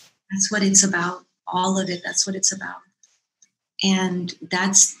 Mm-hmm. That's what it's about. All of it. That's what it's about. And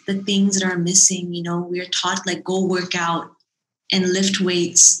that's the things that are missing. We're taught like go work out and lift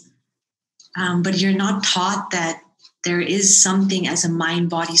weights. But you're not taught that there is something as a mind,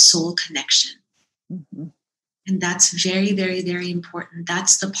 body, soul connection. Mm-hmm. And that's very, very, very important.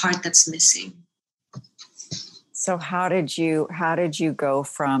 That's the part that's missing. So how did you go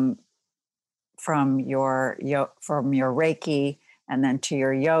from your Reiki and then to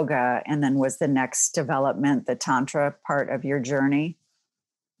your yoga, and then was the next development the Tantra part of your journey?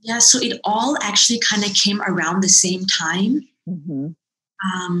 Yeah, so it all actually kind of came around the same time. Mm-hmm.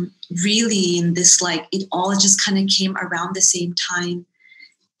 Really, in this, it all just kind of came around the same time.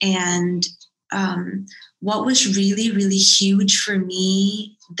 And what was really, really huge for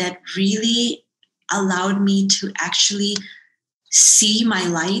me that really allowed me to actually see my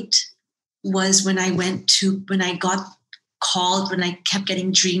light was when I kept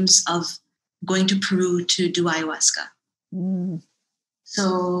getting dreams of going to Peru to do ayahuasca. Mm.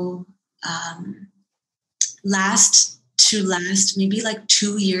 So maybe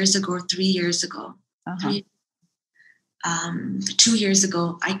 2 years ago or 3 years ago, 2 years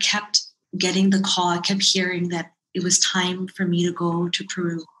ago, I kept getting the call. I kept hearing that it was time for me to go to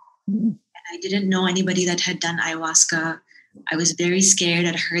Peru. And I didn't know anybody that had done ayahuasca. I was very scared.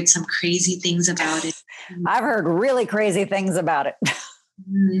 I'd heard some crazy things about it. I've heard really crazy things about it. I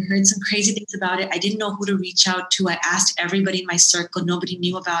heard some crazy things about it. I didn't know who to reach out to. I asked everybody in my circle. Nobody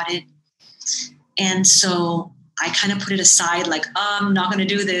knew about it. And so I kind of put it aside, like, I'm not going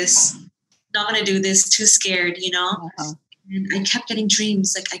to do this. Not going to do this. Too scared, you know? Uh-huh. And I kept getting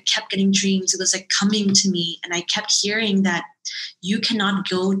dreams. Like, I kept getting dreams. It was like coming to me. And I kept hearing that you cannot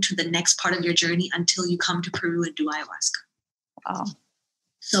go to the next part of your journey until you come to Peru and do ayahuasca. Wow.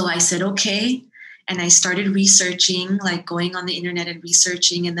 So I said, okay. And I started researching, like going on the internet and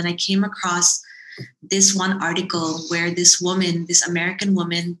researching. And then I came across this one article where this woman, this American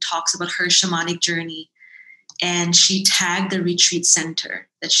woman, talks about her shamanic journey. And she tagged the retreat center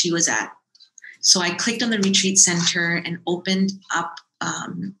that she was at. So I clicked on the retreat center and opened up a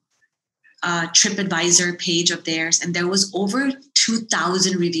TripAdvisor page of theirs. And there was over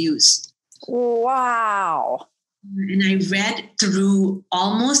 2,000 reviews. Wow. And I read through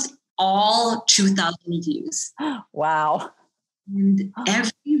almost all 2,000 reviews. Wow. And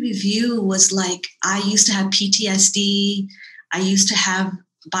every review was like, I used to have PTSD. I used to have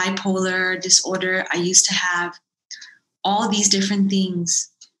bipolar disorder. I used to have all these different things.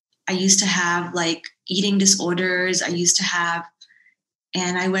 I used to have like eating disorders. I used to have,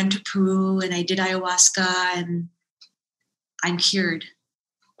 and I went to Peru and I did ayahuasca and I'm cured.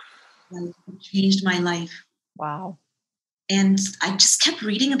 Like, it changed my life. Wow. And I just kept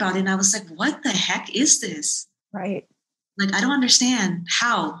reading about it and I was like, what the heck is this? Right. Like, I don't understand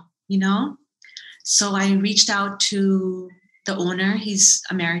how, you know? So I reached out to the owner. He's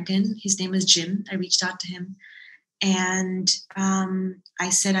American. His name is Jim. I reached out to him and I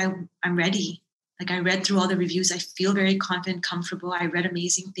said, I'm ready. Like, I read through all the reviews. I feel very confident, comfortable. I read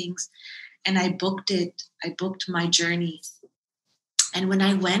amazing things and I booked it. I booked my journey. And when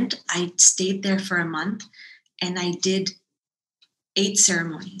I went, I stayed there for a month and I did 8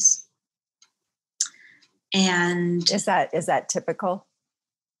 ceremonies. And is that typical?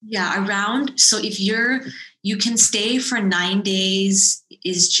 Yeah, around. So if you can stay for 9 days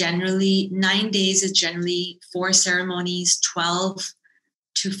is generally 4 ceremonies, 12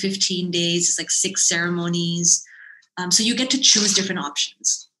 to 15 days is like 6 ceremonies. So you get to choose different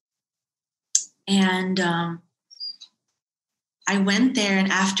options. And I went there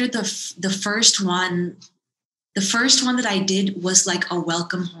and after the first one that I did was like a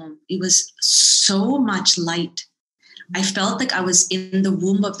welcome home. It was so much light. I felt like I was in the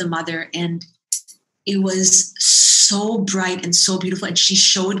womb of the mother and it was so bright and so beautiful. And she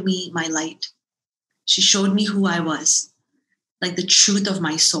showed me my light. She showed me who I was, like the truth of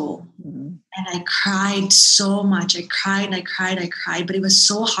my soul. Mm-hmm. And I cried so much. I cried, but it was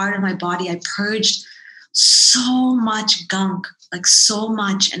so hard on my body. I purged so much gunk, like so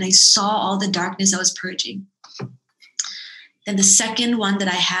much. And I saw all the darkness I was purging. Then the second one that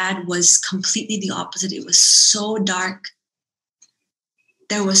I had was completely the opposite. It was so dark.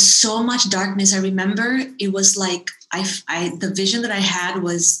 There was so much darkness. I remember it was like the vision that I had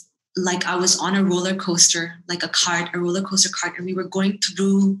was like I was on a roller coaster, like a roller coaster cart, and we were going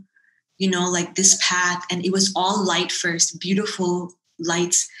through, like this path, and it was all light first, beautiful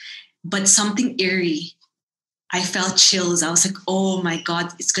lights, but something eerie. I felt chills. I was like, oh my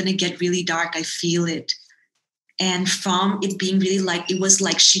God, it's going to get really dark. I feel it. And from it being really light, it was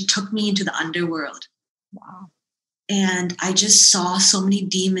like she took me into the underworld. Wow. And I just saw so many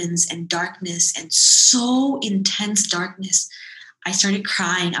demons and darkness and so intense darkness. I started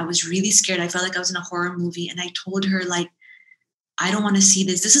crying. I was really scared. I felt like I was in a horror movie. And I told her, like, I don't want to see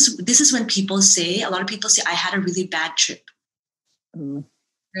this. This is when a lot of people say, I had a really bad trip. Mm.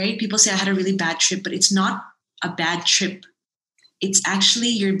 Right? People say I had a really bad trip, but it's not a bad trip. It's actually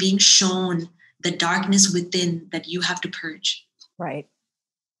you're being shown the darkness within that you have to purge. Right.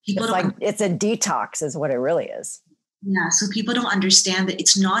 It's a detox is what it really is. Yeah. So people don't understand that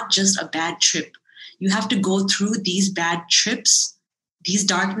it's not just a bad trip. You have to go through these bad trips, these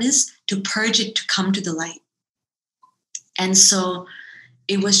darkness to purge it, to come to the light. And so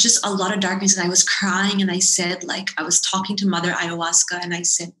it was just a lot of darkness and I was crying and I said, like, I was talking to Mother Ayahuasca and I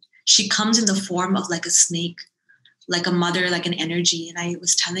said, she comes in the form of like a snake, like a mother, like an energy. And I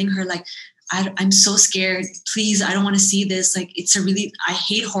was telling her, like, I'm so scared. Please, I don't want to see this. Like, I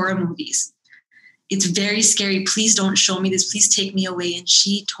hate horror movies. It's very scary. Please don't show me this. Please take me away. And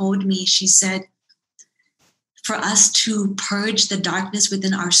she told me, she said, for us to purge the darkness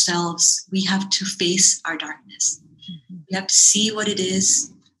within ourselves, we have to face our darkness. Mm-hmm. We have to see what it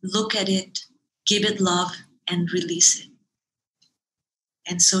is, look at it, give it love, and release it.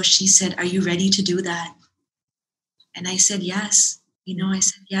 And so she said, are you ready to do that? And I said, yes. I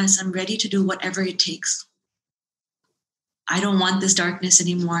said, yes, I'm ready to do whatever it takes. I don't want this darkness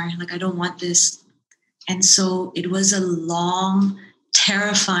anymore. Like, I don't want this. And so it was a long,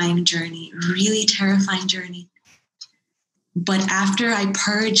 terrifying journey, really terrifying journey. But after I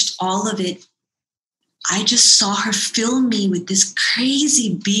purged all of it, I just saw her fill me with this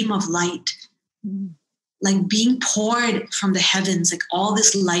crazy beam of light, like being poured from the heavens, like all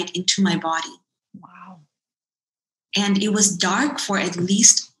this light into my body. Wow. And it was dark for at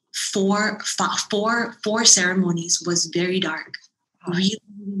least four ceremonies. Was very dark, really,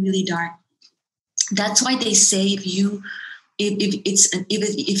 really dark. That's why they say if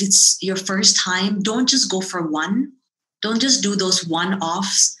it's your first time, don't just go for one. Don't just do those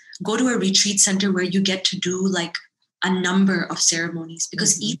one-offs. Go to a retreat center where you get to do like a number of ceremonies,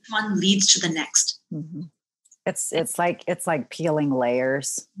 because each one leads to the next. Mm-hmm. It's like peeling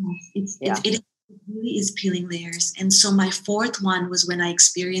layers. It really is peeling layers. And so my fourth one was when I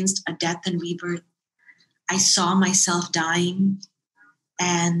experienced a death and rebirth. I saw myself dying,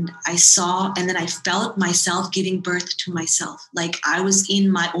 and then I felt myself giving birth to myself. Like I was in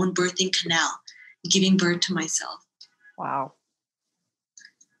my own birthing canal, giving birth to myself. Wow.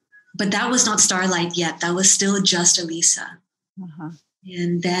 But that was not Starlight yet. That was still just Elisa. Uh-huh.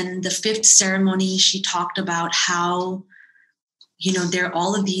 And then the fifth ceremony, she talked about how, there are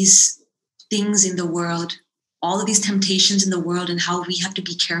all of these things in the world, all of these temptations in the world, and how we have to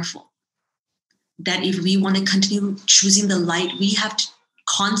be careful. That if we want to continue choosing the light, we have to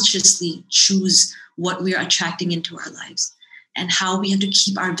consciously choose what we are attracting into our lives, and how we have to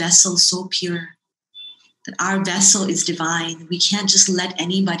keep our vessel so pure. That our vessel is divine. We can't just let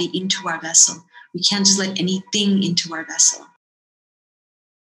anybody into our vessel. We can't just let anything into our vessel.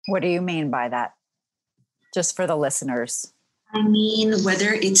 What do you mean by that? Just for the listeners. I mean,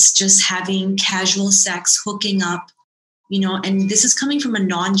 whether it's just having casual sex, hooking up, and this is coming from a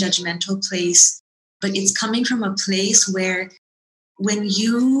non-judgmental place, but it's coming from a place where when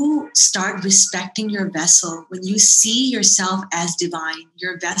you start respecting your vessel, when you see yourself as divine,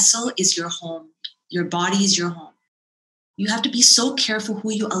 your vessel is your home. Your body is your home. You have to be so careful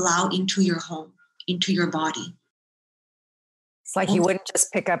who you allow into your home, into your body. It's like you wouldn't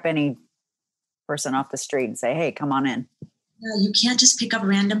just pick up any person off the street and say, hey, come on in. Yeah, you can't just pick up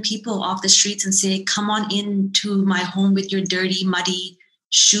random people off the streets and say, come on into my home with your dirty, muddy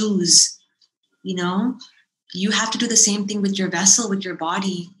shoes. You have to do the same thing with your vessel, with your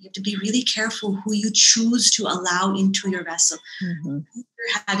body. You have to be really careful who you choose to allow into your vessel, who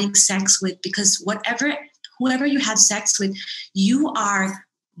you're having sex with, because whoever you have sex with, you are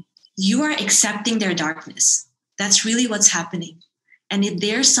accepting their darkness. That's really what's happening. And if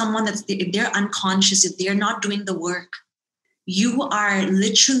there's someone if they're unconscious, if they're not doing the work, you are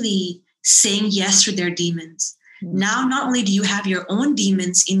literally saying yes to their demons. Now, not only do you have your own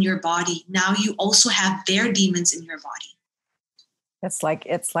demons in your body, now you also have their demons in your body. It's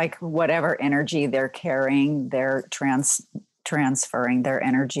like whatever energy they're carrying, they're transferring their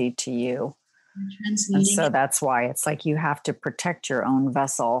energy to you. And so that's why it's like you have to protect your own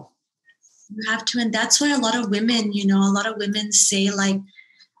vessel. You have to. And that's why a lot of women say, like,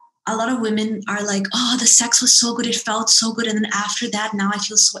 a lot of women are like, oh, the sex was so good. It felt so good. And then after that, now I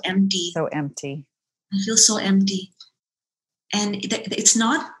feel so empty. So empty. I feel so empty. And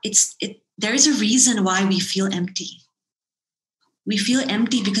there is a reason why we feel empty. We feel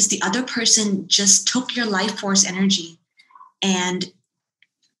empty because the other person just took your life force energy and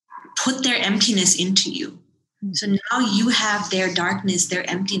put their emptiness into you. So now you have their darkness, their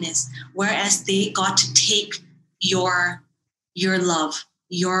emptiness, whereas they got to take your love,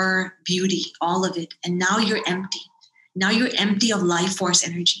 your beauty, all of it. And now you're empty. Now you're empty of life force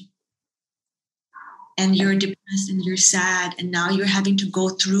energy. And you're depressed and you're sad. And now you're having to go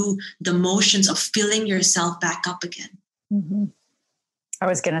through the motions of filling yourself back up again. Mm-hmm. I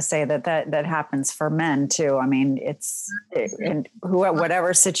was going to say that happens for men too. I mean, in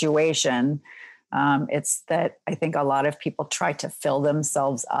whatever situation, it's that I think a lot of people try to fill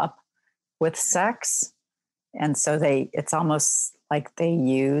themselves up with sex. And so it's almost like they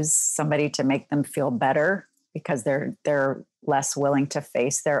use somebody to make them feel better because they're less willing to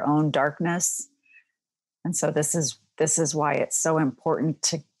face their own darkness. And so this is why it's so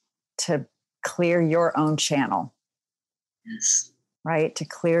important to clear your own channel. Yes. Right? To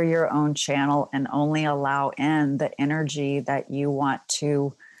clear your own channel and only allow in the energy that you want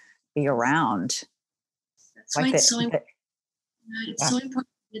to be around. That's why it's so important. It's so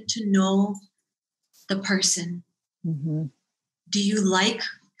important to know the person. Mm-hmm. Do you like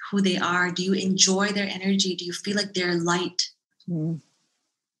who they are? Do you enjoy their energy? Do you feel like they're light? Mm-hmm.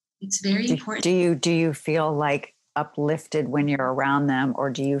 It's very important. Do you feel like uplifted when you're around them, or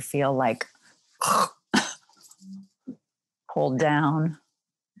do you feel like pulled down?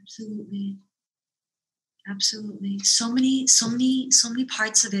 Absolutely. Absolutely. So many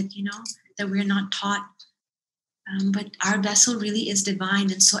parts of it, that we're not taught. But our vessel really is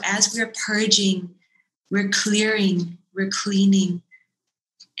divine. And so as we're purging, we're clearing, we're cleaning.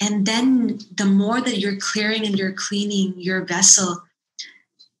 And then the more that you're clearing and you're cleaning your vessel,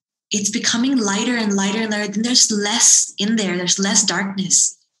 it's becoming lighter and lighter and lighter. Then there's less in there. There's less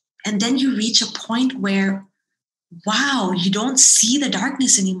darkness. And then you reach a point where, wow, you don't see the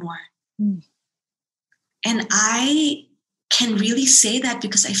darkness anymore. Mm. And I can really say that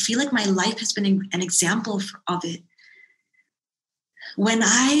because I feel like my life has been an example of it. When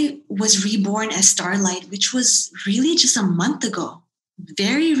I was reborn as Starlight, which was really just a month ago,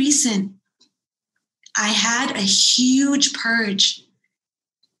 very recent, I had a huge purge.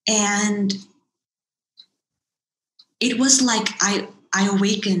 And it was like I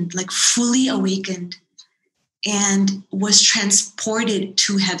awakened, like fully awakened, and was transported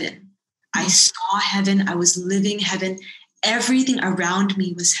to heaven. I saw heaven. I was living heaven. Everything around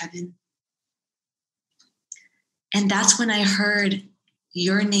me was heaven. And that's when I heard,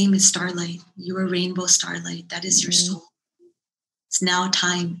 your name is Starlight. You are Rainbow Starlight. That is your soul. It's now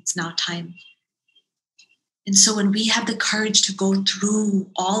time. It's now time. And so when we have the courage to go through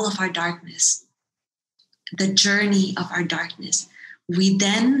all of our darkness, the journey of our darkness, we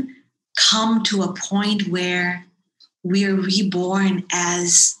then come to a point where we're reborn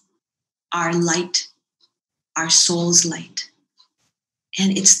as our light, our soul's light.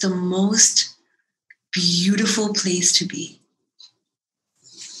 And it's the most beautiful place to be.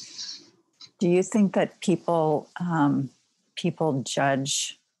 Do you think that people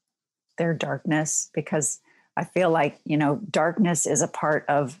judge their darkness? Because I feel like, darkness is a part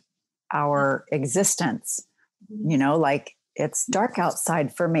of our existence, like it's dark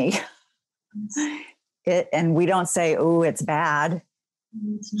outside for me. And we don't say, oh, it's bad.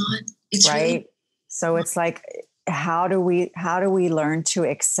 It's not. It's right. Really- so it's like, how do we learn to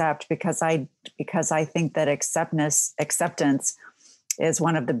accept? Because I think that acceptance is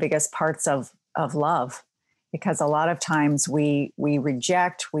one of the biggest parts of love, because a lot of times we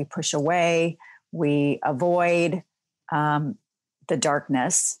reject, we push away, we avoid the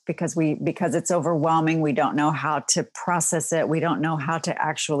darkness because it's overwhelming. We don't know how to process it. We don't know how to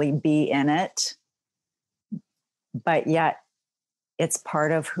actually be in it. But yet it's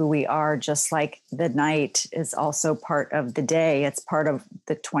part of who we are, just like the night is also part of the day. It's part of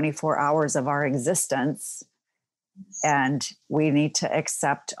the 24 hours of our existence. And we need to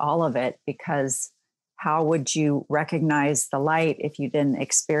accept all of it, because how would you recognize the light if you didn't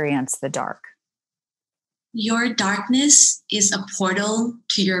experience the dark? Your darkness is a portal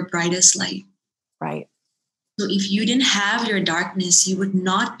to your brightest light. Right. So if you didn't have your darkness, you would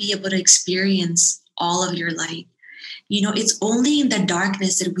not be able to experience all of your light. It's only in the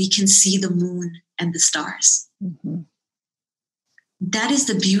darkness that we can see the moon and the stars. Mm-hmm. That is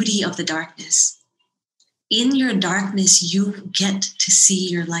the beauty of the darkness. In your darkness, you get to see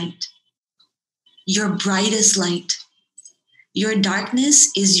your light, your brightest light. Your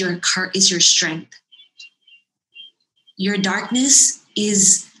darkness is your strength. Your darkness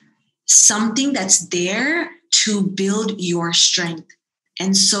is something that's there to build your strength.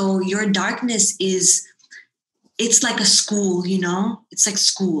 And so your darkness it's like a school, it's like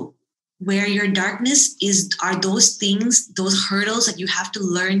school, where your darkness are those things, those hurdles that you have to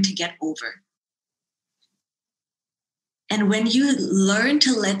learn to get over. And when you learn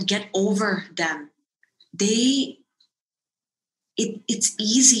to get over them, it's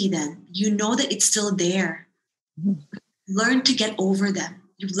easy then. You know that it's still there. Mm-hmm. Learn to get over them.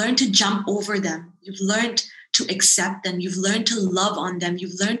 You've learned to jump over them. You've learned to accept them. You've learned to love on them.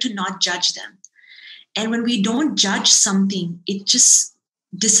 You've learned to not judge them. And when we don't judge something, it just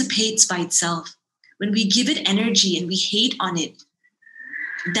dissipates by itself. When we give it energy and we hate on it,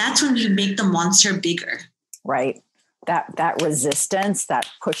 that's when we make the monster bigger. Right. That resistance, that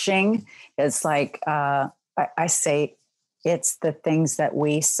pushing is like, I say, it's the things that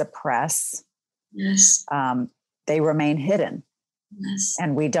we suppress. Yes. They remain hidden. Yes.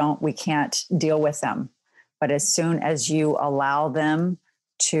 And we can't deal with them. But as soon as you allow them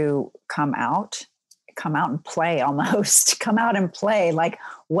to come out and play almost, come out and play. Like,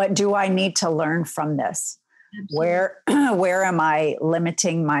 what do I need to learn from this? Absolutely. Where am I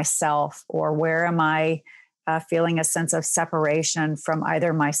limiting myself, or where am I feeling a sense of separation from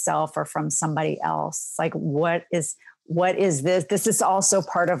either myself or from somebody else? Like, what is this? This is also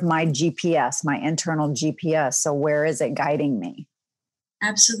part of my GPS, my internal GPS. So where is it guiding me?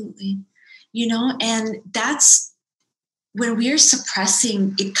 Absolutely. And that's when we're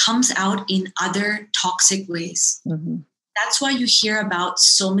suppressing, it comes out in other toxic ways. Mm-hmm. That's why you hear about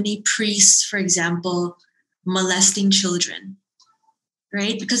so many priests, for example, molesting children,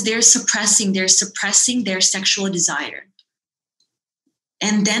 right? Because they're suppressing their sexual desire.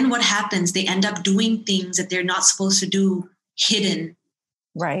 And then what happens? They end up doing things that they're not supposed to do, hidden.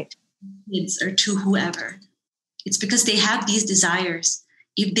 Right. Kids or to whoever. It's because they have these desires.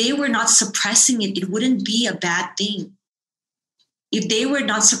 If they were not suppressing it, it wouldn't be a bad thing. If they were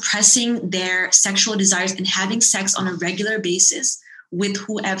not suppressing their sexual desires and having sex on a regular basis with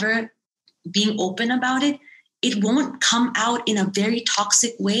whoever, being open about it, it won't come out in a very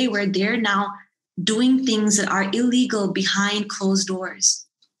toxic way where they're now doing things that are illegal behind closed doors.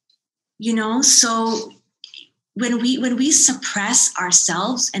 So when we suppress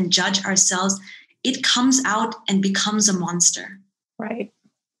ourselves and judge ourselves, it comes out and becomes a monster. Right.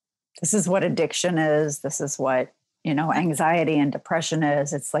 This is what addiction is. This is what, anxiety and depression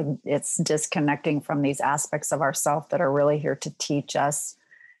is. It's like, it's disconnecting from these aspects of ourself that are really here to teach us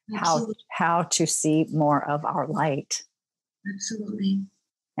how to see more of our light. Absolutely.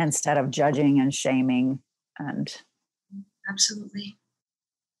 Instead of judging and shaming and absolutely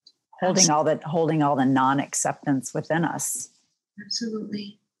holding all the non-acceptance within us.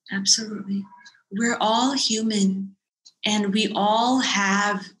 Absolutely. We're all human and we all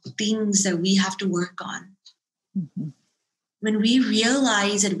have things that we have to work on. Mm-hmm. When we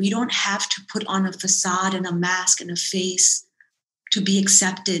realize that we don't have to put on a facade and a mask and a face to be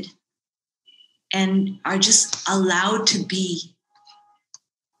accepted and are just allowed to be,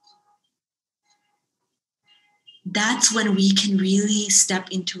 that's when we can really step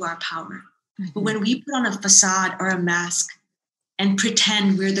into our power. Mm-hmm. But when we put on a facade or a mask and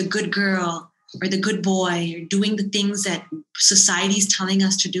pretend we're the good girl or the good boy or doing the things that society is telling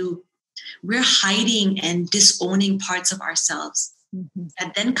us to do, we're hiding and disowning parts of ourselves. Mm-hmm.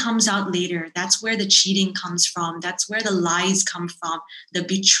 That then comes out later. That's where the cheating comes from. That's where the lies come from, the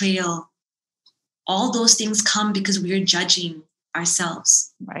betrayal. All those things come because we're judging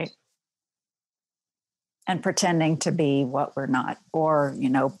ourselves. Right. And pretending to be what we're not, or,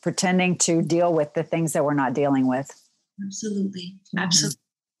 pretending to deal with the things that we're not dealing with. Absolutely. Absolutely.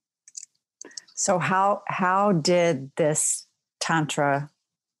 So how did this Tantra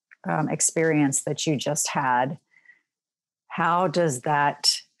experience that you just had, how does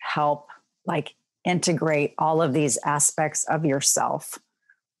that help integrate all of these aspects of yourself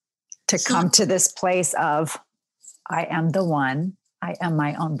to come to this place of, I am the one, I am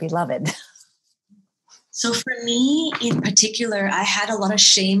my own beloved? So for me in particular, I've had a lot of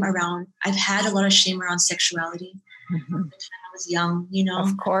shame around sexuality. Mm-hmm. When I was young,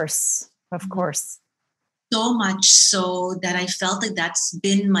 Of course. So much so that I felt like that's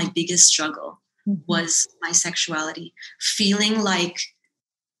been my biggest struggle, was my sexuality. Feeling like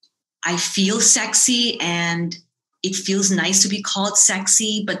I feel sexy and it feels nice to be called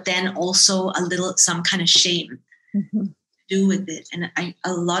sexy, but then also some kind of shame to do with it. And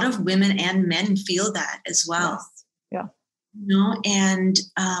a lot of women and men feel that as well. Yes. Yeah. And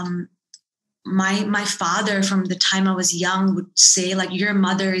my father from the time I was young would say, your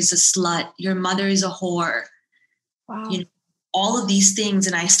mother is a slut, your mother is a whore. Wow. All of these things.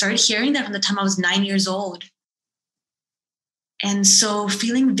 And I started hearing that from the time I was 9 years old. And so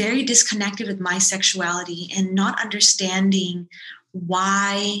feeling very disconnected with my sexuality and not understanding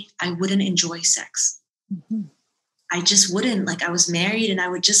why I wouldn't enjoy sex. Mm-hmm. I just wouldn't. I was married and I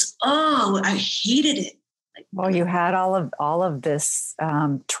would just, I hated it. You had all of this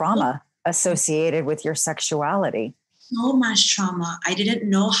trauma associated with your sexuality. So much trauma. I didn't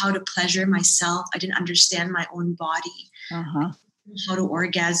know how to pleasure myself. I didn't understand my own body. Uh-huh. I didn't know how to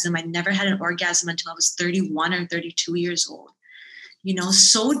orgasm. I never had an orgasm until I was 31 or 32 years old.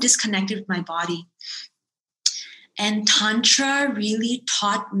 So disconnected with my body. And Tantra really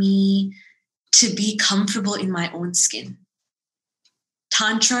taught me to be comfortable in my own skin.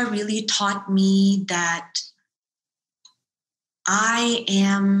 Tantra really taught me that I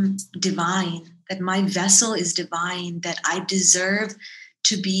am divine, that my vessel is divine, that I deserve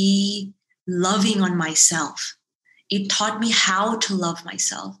to be loving on myself. It taught me how to love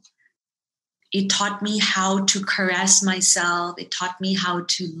myself. It taught me how to caress myself. It taught me how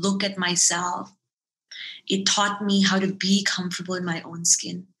to look at myself. It taught me how to be comfortable in my own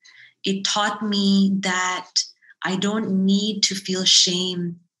skin. It taught me that I don't need to feel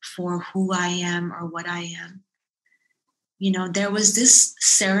shame for who I am or what I am. There was this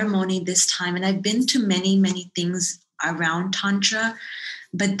ceremony this time, and I've been to many, many things around Tantra,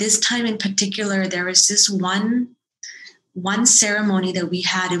 but this time in particular, there was this one ceremony that we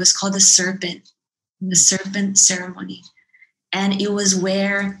had. It was called the serpent ceremony. And it was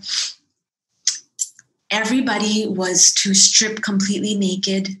where everybody was to strip completely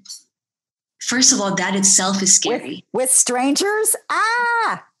naked. First of all, that itself is scary. With strangers?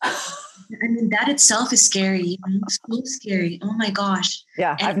 Ah! I mean, that itself is scary. So scary. Oh my gosh.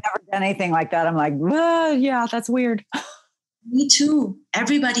 Yeah, and I've never done anything like that. I'm like, yeah, that's weird. Me too.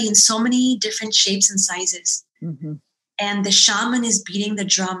 Everybody in so many different shapes and sizes. Mm-hmm. And the shaman is beating the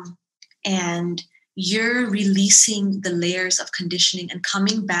drum, and you're releasing the layers of conditioning and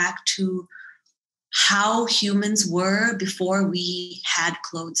coming back to how humans were before we had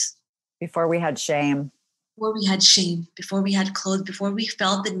clothes. Before we had shame. Before we had shame, before we had clothes, before we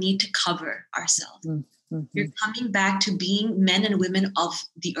felt the need to cover ourselves. Mm-hmm. You're coming back to being men and women of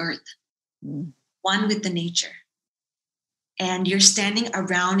the earth, one with the nature. And you're standing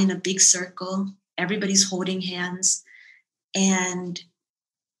around in a big circle. Everybody's holding hands and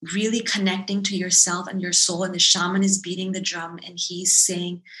really connecting to yourself and your soul. And the shaman is beating the drum and he's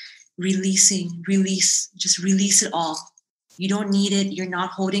saying, releasing, release, just release it all. You don't need it. You're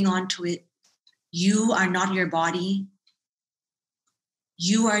not holding on to it. You are not your body.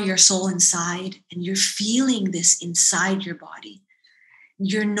 You are your soul inside, and you're feeling this inside your body.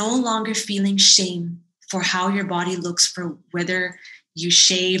 You're no longer feeling shame for how your body looks, for whether you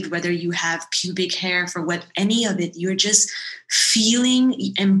shaved, whether you have pubic hair, for what any of it. You're just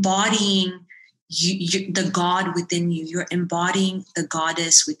feeling, embodying the God within you. You're embodying the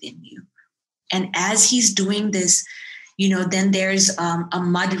goddess within you. And as he's doing this, then there's a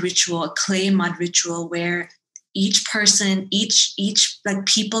mud ritual, a clay mud ritual, where each person, each like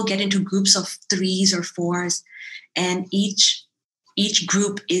people get into groups of 3s or 4s, and each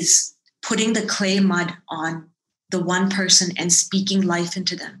group is putting the clay mud on the one person and speaking life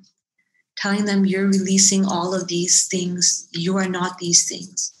into them, telling them you're releasing all of these things. You are not these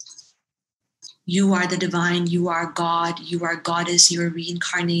things. You are the divine. You are God. You are goddess. You are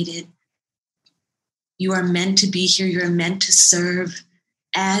reincarnated. You are meant to be here. You're meant to serve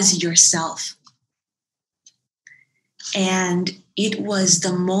as yourself. And it was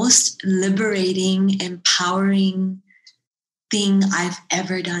the most liberating, empowering thing I've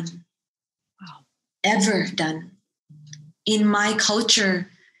ever done. Wow. Ever done. In my culture,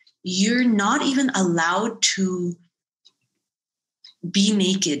 you're not even allowed to be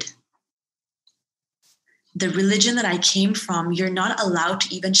naked. The religion that I came from, you're not allowed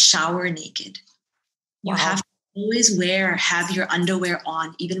to even shower naked. You have to always have your underwear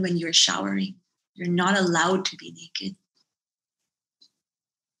on, even when you're showering. You're not allowed to be naked.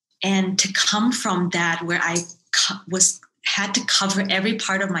 And to come from that, where I had to cover every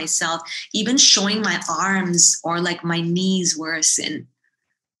part of myself, even showing my arms or like my knees were a sin,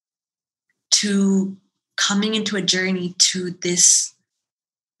 to coming into a journey to this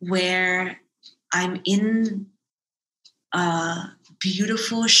where I'm in a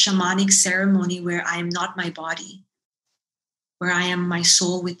beautiful shamanic ceremony where I am not my body, where I am my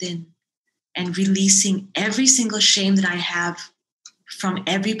soul within, and releasing every single shame that I have from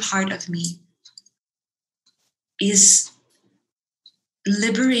every part of me, is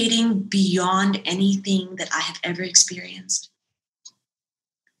liberating beyond anything that I have ever experienced.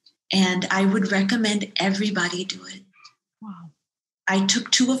 And I would recommend everybody do it. Wow. I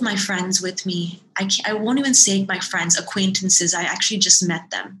took 2 of my friends with me. I won't even say my friends, acquaintances. I actually just met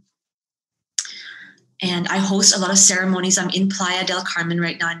them. And I host a lot of ceremonies. I'm in Playa del Carmen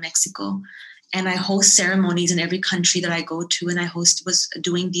right now in Mexico. And I host ceremonies in every country that I go to. And I was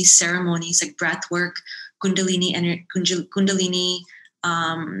doing these ceremonies like breath work, Kundalini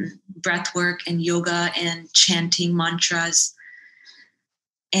breath work and yoga and chanting mantras.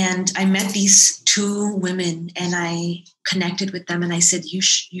 And I met these 2 women and I connected with them and I said, you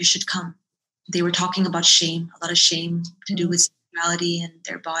should come. They were talking about shame, a lot of shame to do with sexuality and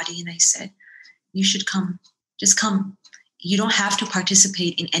their body. And I said, you should come. Just come. You don't have to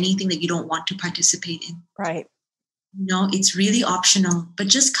participate in anything that you don't want to participate in. Right. No, it's really optional, but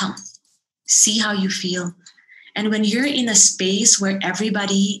just come. See how you feel. And when you're in a space where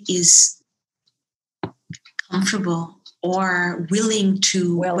everybody is comfortable or willing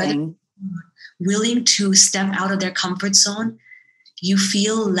to step out of their comfort zone, you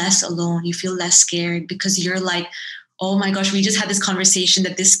feel less alone. You feel less scared because you're like, oh my gosh, we just had this conversation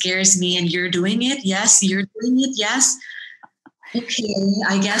that this scares me and you're doing it. Yes, you're doing it. Yes. Okay,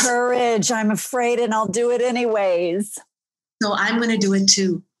 I guess. Courage. I'm afraid and I'll do it anyways. So I'm going to do it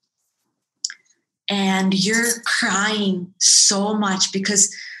too. And you're crying so much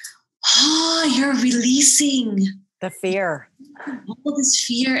because, you're releasing the fear. All this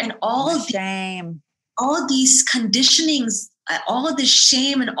fear and all the shame. All these conditionings, all of this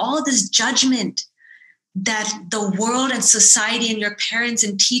shame and all of this judgment. that the world and society and your parents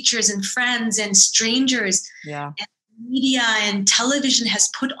and teachers and friends and strangers and media and television has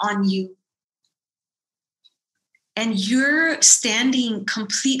put on you. And you're standing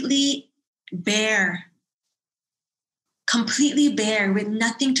completely bare with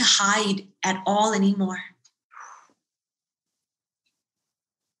nothing to hide at all anymore.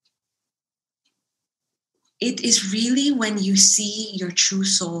 It is really when you see your true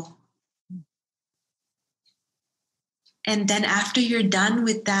soul. And then after you're done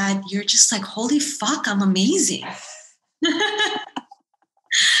with that, you're just like, holy fuck, I'm amazing.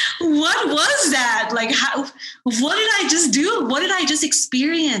 What was that? Like, what did I just do? What did I just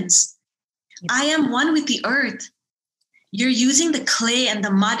experience? I am one with the earth. You're using the clay and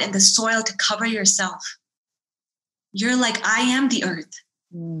the mud and the soil to cover yourself. You're like, I am the earth.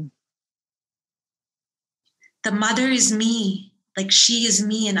 Mm. The mother is me, like she is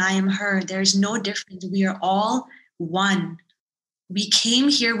me and I am her. There's no difference. We are all one. We came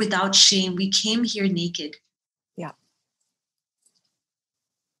here without shame. We came here naked. Yeah.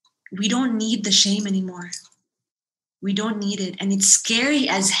 We don't need the shame anymore. We don't need it. And it's scary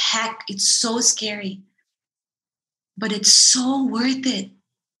as heck. It's so scary. But it's so worth it.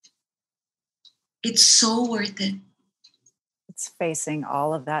 It's so worth it. It's facing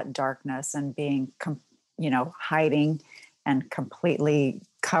all of that darkness and being, hiding and completely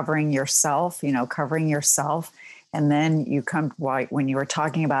covering yourself. And then you come, when you were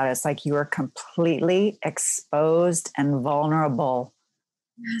talking about it, it's like you were completely exposed and vulnerable.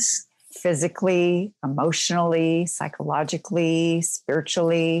 Yes. Physically, emotionally, psychologically,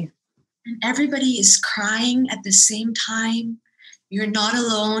 spiritually. And everybody is crying at the same time. You're not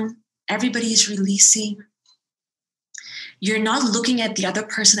alone. Everybody is releasing. You're not looking at the other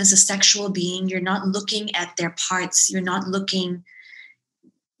person as a sexual being. You're not looking at their parts. You're not looking.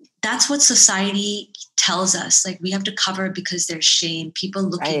 That's what society tells us. Like, we have to cover because there's shame. People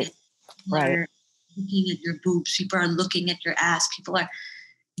looking right. Looking at your boobs. People are looking at your ass.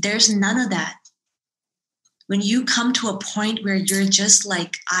 There's none of that. When you come to a point where you're just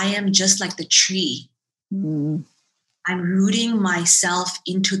like, I am just like the tree. Mm. I'm rooting myself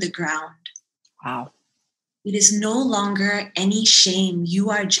into the ground. Wow. It is no longer any shame. You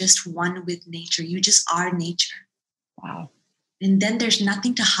are just one with nature. You just are nature. Wow. And then there's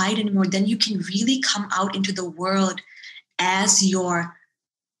nothing to hide anymore. Then you can really come out into the world as your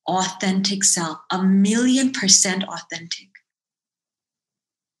authentic self, 1,000,000% authentic.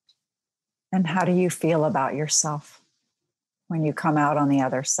 And how do you feel about yourself when you come out on the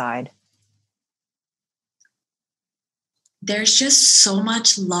other side? There's just so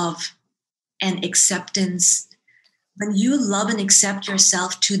much love and acceptance. When you love and accept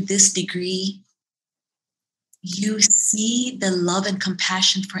yourself to this degree, you see the love and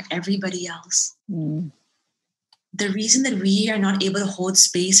compassion for everybody else. Mm. The reason that we are not able to hold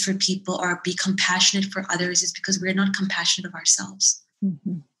space for people or be compassionate for others is because we're not compassionate of ourselves.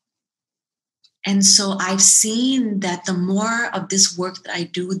 Mm-hmm. And so I've seen that the more of this work that I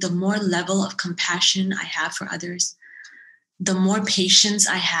do, the more level of compassion I have for others, the more patience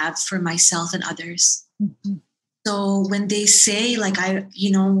I have for myself and others. Mm-hmm. So when they say, like, I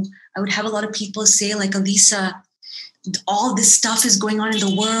would have a lot of people say, like, Elisa, all this stuff is going on in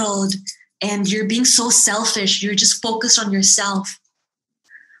the world and you're being so selfish. You're just focused on yourself.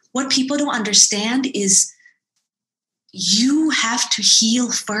 What people don't understand is you have to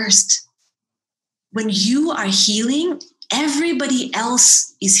heal first. When you are healing, everybody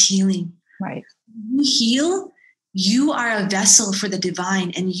else is healing. Right. When you heal, you are a vessel for the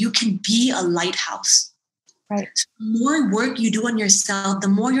divine and you can be a lighthouse. Right. So the more work you do on yourself, the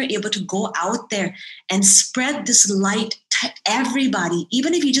more you're able to go out there and spread this light to everybody.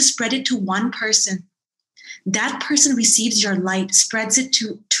 Even if you just spread it to one person, that person receives your light, spreads it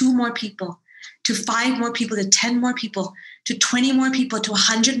to 2 more people, to 5 more people, to 10 more people, to 20 more people, to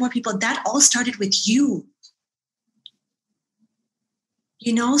 100 more people. That all started with you.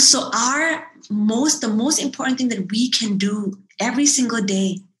 So the most important thing that we can do every single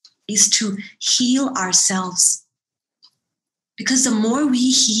day is to heal ourselves. Because the more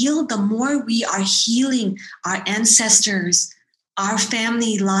we heal, the more we are healing our ancestors, our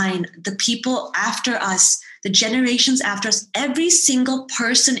family line, the people after us, the generations after us. Every single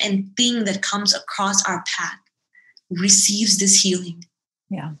person and thing that comes across our path receives this healing.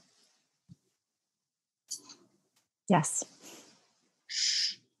 Yeah. Yes.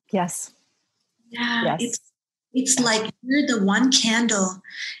 Yes. Yeah. Yes. It's like you're the one candle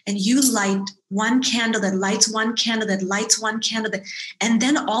and you light one candle that lights one candle that lights one candle. And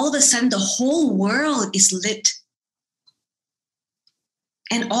then all of a sudden the whole world is lit.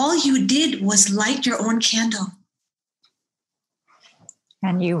 And all you did was light your own candle.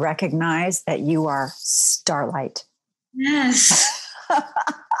 And you recognize that you are starlight. Yes.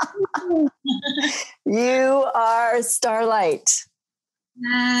 You are starlight.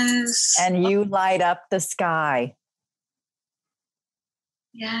 Yes. And you light up the sky.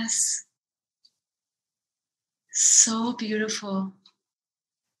 Yes. So beautiful.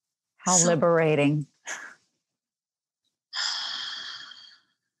 How liberating.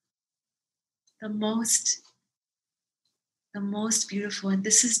 The most beautiful. And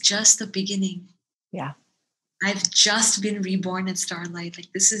this is just the beginning. Yeah. I've just been reborn at Starlight.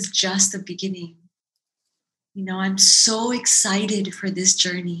 Like, this is just the beginning. You know, I'm so excited for this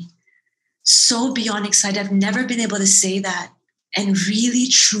journey. So beyond excited. I've never been able to say that and really,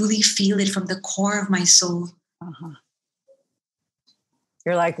 truly feel it from the core of my soul. Uh-huh.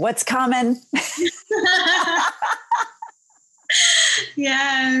 You're like, what's coming?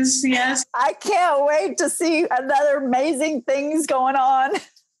 Yes, yes. I can't wait to see another amazing things going on.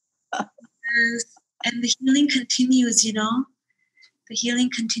 Yes. And the healing continues, you know? The healing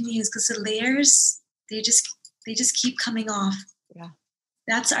continues because the layers, they just keep coming off. Yeah.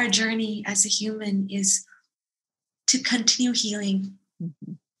 That's our journey as a human, is to continue healing,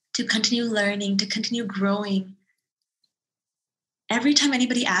 to continue learning, to continue growing. Every time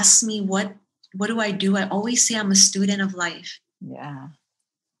anybody asks me, what do? I always say I'm a student of life. Yeah.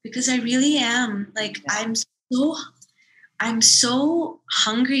 Because I really am. Like, yeah. I'm so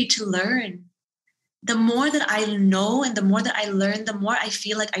hungry to learn. The more that I know and the more that I learn, the more I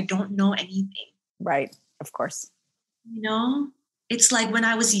feel like I don't know anything. Right. Of course. You know, it's like when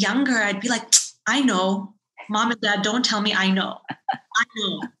I was younger, I'd be like, I know. Mom and Dad, don't tell me I know. I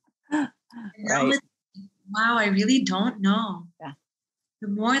know. Right. Wow, I really don't know. Yeah. The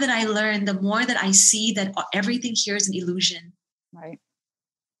more that I learn, the more that I see that everything here is an illusion. Right.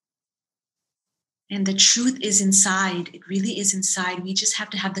 And the truth is inside. It really is inside. We just have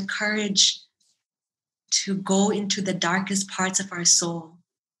to have the courage to go into the darkest parts of our soul,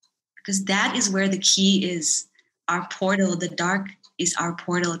 because that is where the key is. Our portal, the dark is our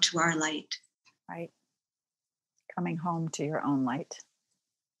portal to our light. Right. Coming home to your own light.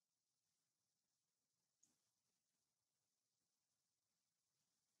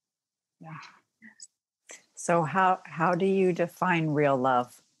 Yeah. So how do you define real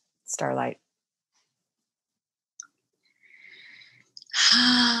love, Starlight?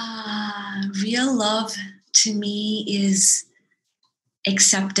 Real love to me is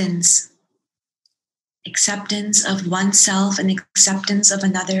acceptance. Acceptance of oneself and acceptance of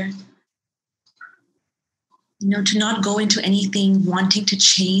another. You know, to not go into anything wanting to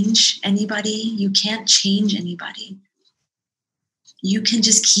change anybody. You can't change anybody. You can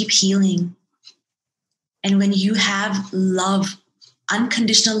just keep healing. And when you have love,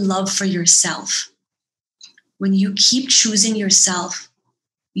 unconditional love for yourself, when you keep choosing yourself,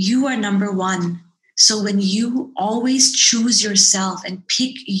 you are number one. So when you always choose yourself and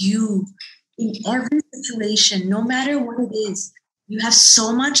pick you in every situation, no matter what it is, you have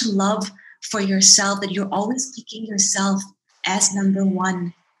so much love for yourself that you're always picking yourself as number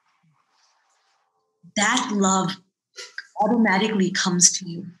one. That love automatically comes to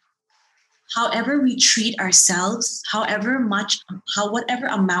you. However we treat ourselves, whatever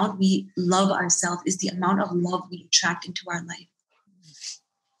amount we love ourselves is the amount of love we attract into our life.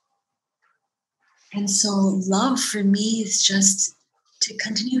 And so love for me is just to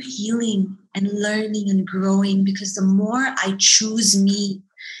continue healing and learning and growing, because the more I choose me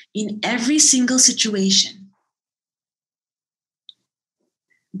in every single situation,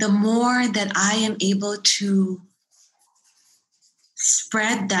 the more that I am able to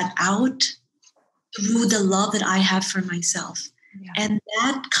spread that out through the love that I have for myself. Yeah. And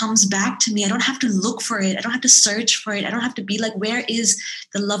that comes back to me. I don't have to look for it. I don't have to search for it. I don't have to be like, where is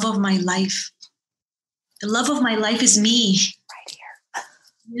the love of my life? The love of my life is me. Right here.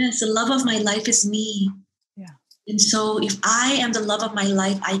 Yes, the love of my life is me. Yeah. And so if I am the love of my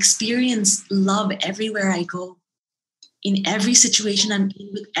life, I experience love everywhere I go, in every situation I'm in,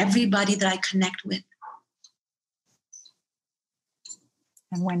 with everybody that I connect with.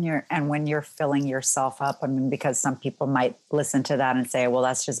 And when you're filling yourself up, I mean, because some people might listen to that and say, well,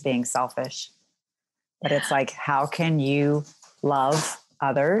 that's just being selfish. But it's like, how can you love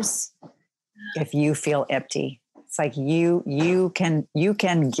others if you feel empty? It's like you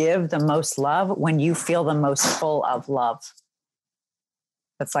can give the most love when you feel the most full of love.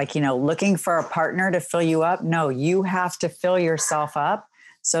 It's like, looking for a partner to fill you up. No, you have to fill yourself up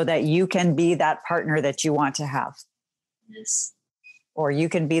so that you can be that partner that you want to have. Yes. or you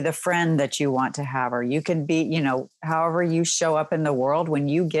can be the friend that you want to have, or you can be, however you show up in the world. When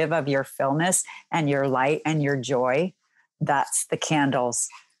you give of your fullness and your light and your joy, that's the candles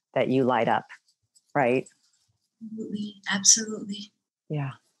that you light up. Right. Absolutely. Absolutely.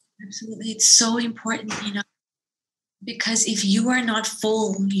 Yeah. Absolutely. It's so important, because if you are not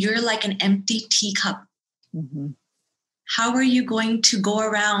full, you're like an empty teacup. Mm-hmm. How are you going to go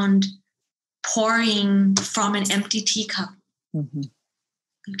around pouring from an empty teacup? Mm-hmm.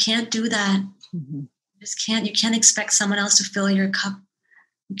 You can't do that. Mm-hmm. You can't expect someone else to fill your cup.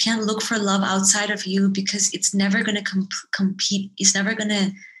 You can't look for love outside of you, because it's never going to compete. It's never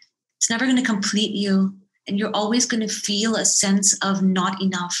going to complete you. And you're always going to feel a sense of not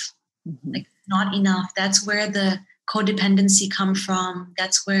enough. Mm-hmm. Like, not enough. That's where the codependency comes from.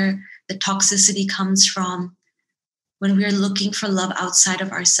 That's where the toxicity comes from. When we're looking for love outside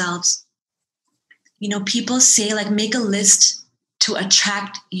of ourselves. People say, like, make a list to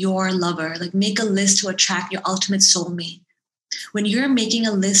attract your lover. Like, make a list to attract your ultimate soulmate. When you're making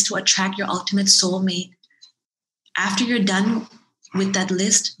a list to attract your ultimate soulmate, after you're done with that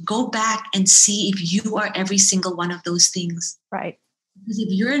list, go back and see if you are every single one of those things. Right. Because if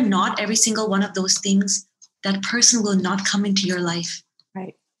you're not every single one of those things, that person will not come into your life.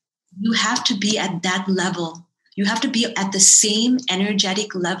 Right. You have to be at that level. You have to be at the same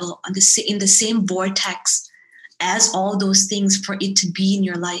energetic level, in the same vortex as all those things for it to be in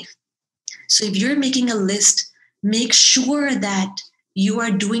your life. So if you're making a list, make sure that you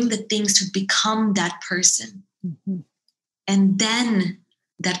are doing the things to become that person. Mm-hmm. And then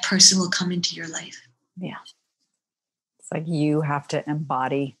that person will come into your life. Yeah. It's like you have to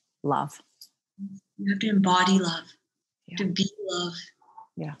embody love. You have to embody love, yeah. To be love.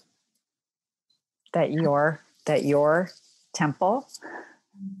 Yeah. That your temple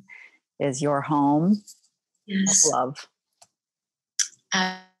is your home. Yes. Of love.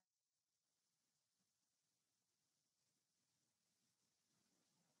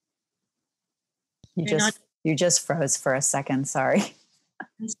 You just froze for a second. Sorry.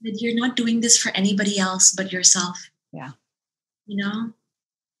 I said, you're not doing this for anybody else but yourself. Yeah. You're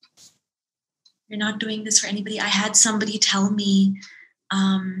not doing this for anybody. I had somebody tell me,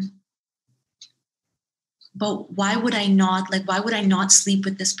 but why would I not sleep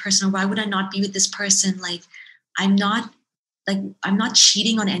with this person? Or why would I not be with this person? I'm not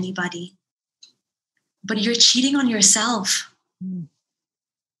cheating on anybody, but you're cheating on yourself. Mm.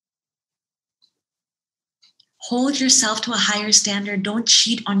 Hold yourself to a higher standard. Don't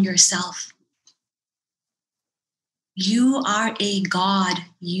cheat on yourself. You are a god.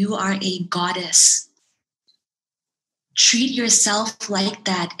 You are a goddess. Treat yourself like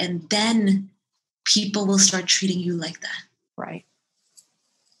that, and then people will start treating you like that. Right.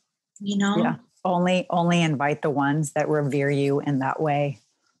 Yeah. Only invite the ones that revere you in that way.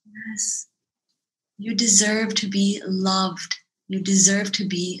 Yes. You deserve to be loved. You deserve to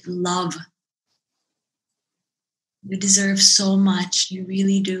be love. You deserve so much. You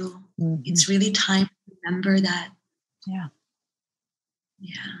really do. Mm-hmm. It's really time to remember that. Yeah.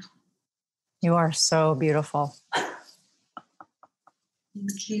 Yeah. You are so beautiful.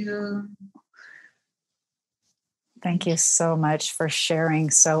 Thank you. Thank you so much for sharing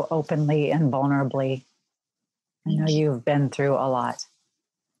so openly and vulnerably. I know you've been through a lot.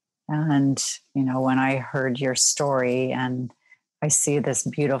 And, when I heard your story and I see this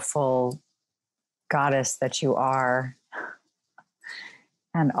beautiful goddess that you are,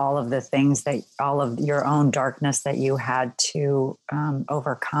 and all of the things all of your own darkness that you had to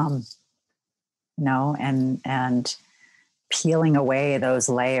overcome, and peeling away those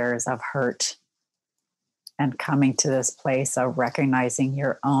layers of hurt and coming to this place of recognizing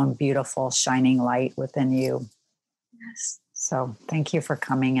your own beautiful shining light within you. Yes. So thank you for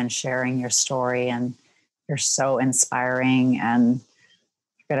coming and sharing your story, and you're so inspiring, and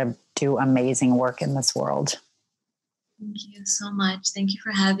you're going to do amazing work in this world. Thank you so much. Thank you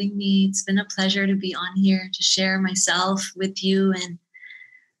for having me. It's been a pleasure to be on here to share myself with you, and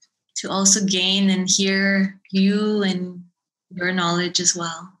to also gain and hear you and your knowledge as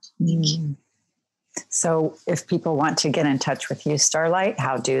well. Thank you. So if people want to get in touch with you, Starlight,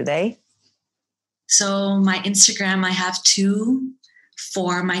 how do they? So my Instagram, I have 2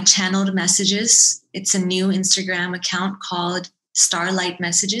 for my channeled messages. It's a new Instagram account called Starlight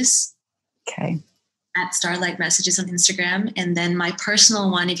Messages. Okay. At Starlight Messages on Instagram. And then my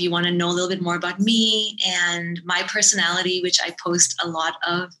personal one, if you want to know a little bit more about me and my personality, which I post a lot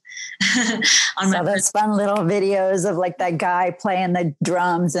of. So those fun little videos of like that guy playing the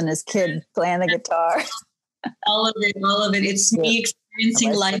drums and his kid playing the guitar. All of it. It's me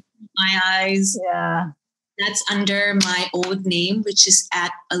experiencing life with my eyes. Yeah. That's under my old name, which is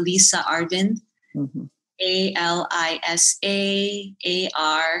at Alisa Arvind. Mm-hmm.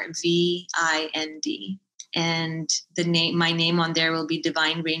 ALISAARVIND. And my name on there will be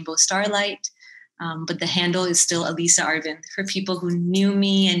Divine Rainbow Starlight. But the handle is still Alisa Arvind for people who knew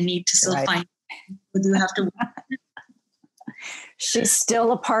me and need to still find me. Who do have to. She's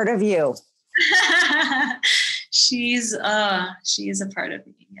still a part of you. She is a part of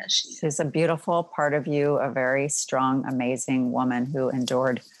me. Yes, she's a beautiful part of you, a very strong, amazing woman who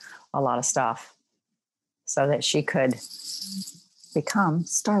endured a lot of stuff so that she could become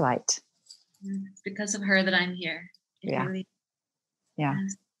Starlight. It's because of her that I'm here. Yeah.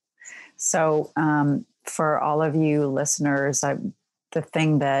 So for all of you listeners, the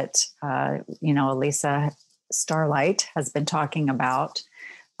thing that, Alisa Starlight has been talking about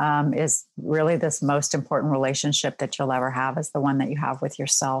is really this most important relationship that you'll ever have is the one that you have with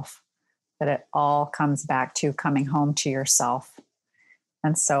yourself, that it all comes back to coming home to yourself.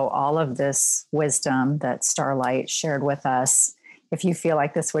 And so all of this wisdom that Starlight shared with us, if you feel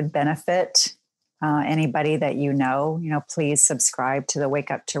like this would benefit anybody that please subscribe to the Wake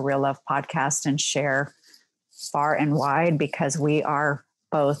Up to Real Love podcast and share far and wide, because we are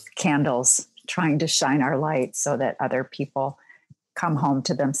both candles trying to shine our light so that other people come home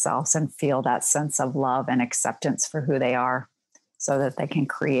to themselves and feel that sense of love and acceptance for who they are, so that they can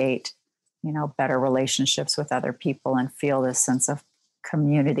create, better relationships with other people and feel this sense of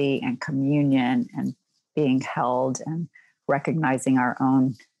community and communion and being held and recognizing our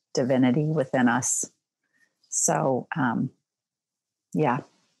own divinity within us. So,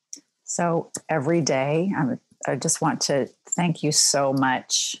 So every day, I just want to thank you so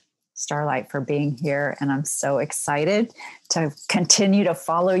much, Starlight, for being here. And I'm so excited to continue to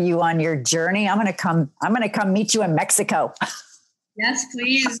follow you on your journey. I'm going to come meet you in Mexico. Yes,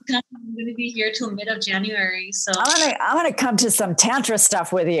 please come. I'm going to be here till mid of January. So I'm going to come to some Tantra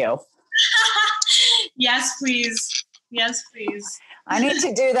stuff with you. Yes, please. Yes, please. I need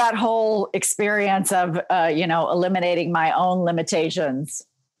to do that whole experience of, eliminating my own limitations.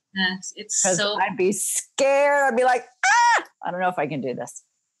 Yes, it's so. I'd be scared. I'd be like, I don't know if I can do this.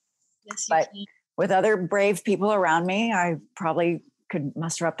 Yes, but can. With other brave people around me, I probably could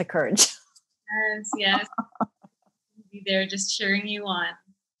muster up the courage. Yes. Be there just cheering you on.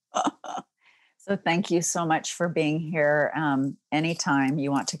 So thank you so much for being here. Anytime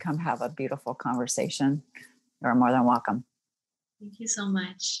you want to come have a beautiful conversation, you're more than welcome. Thank you so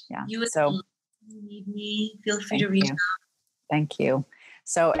much. Yeah. You need me, feel free to reach out. Thank you.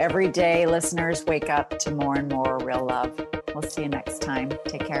 So every day, listeners, wake up to more and more real love. We'll see you next time.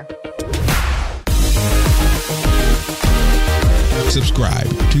 Take care. Subscribe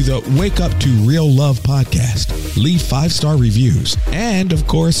to the Wake Up to Real Love podcast. Leave 5-star reviews. And, of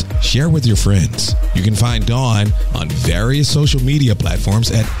course, share with your friends. You can find Dawn on various social media platforms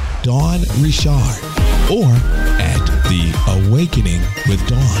at Dawn Richard or at The Awakening with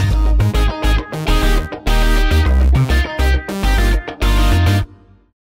Dawn.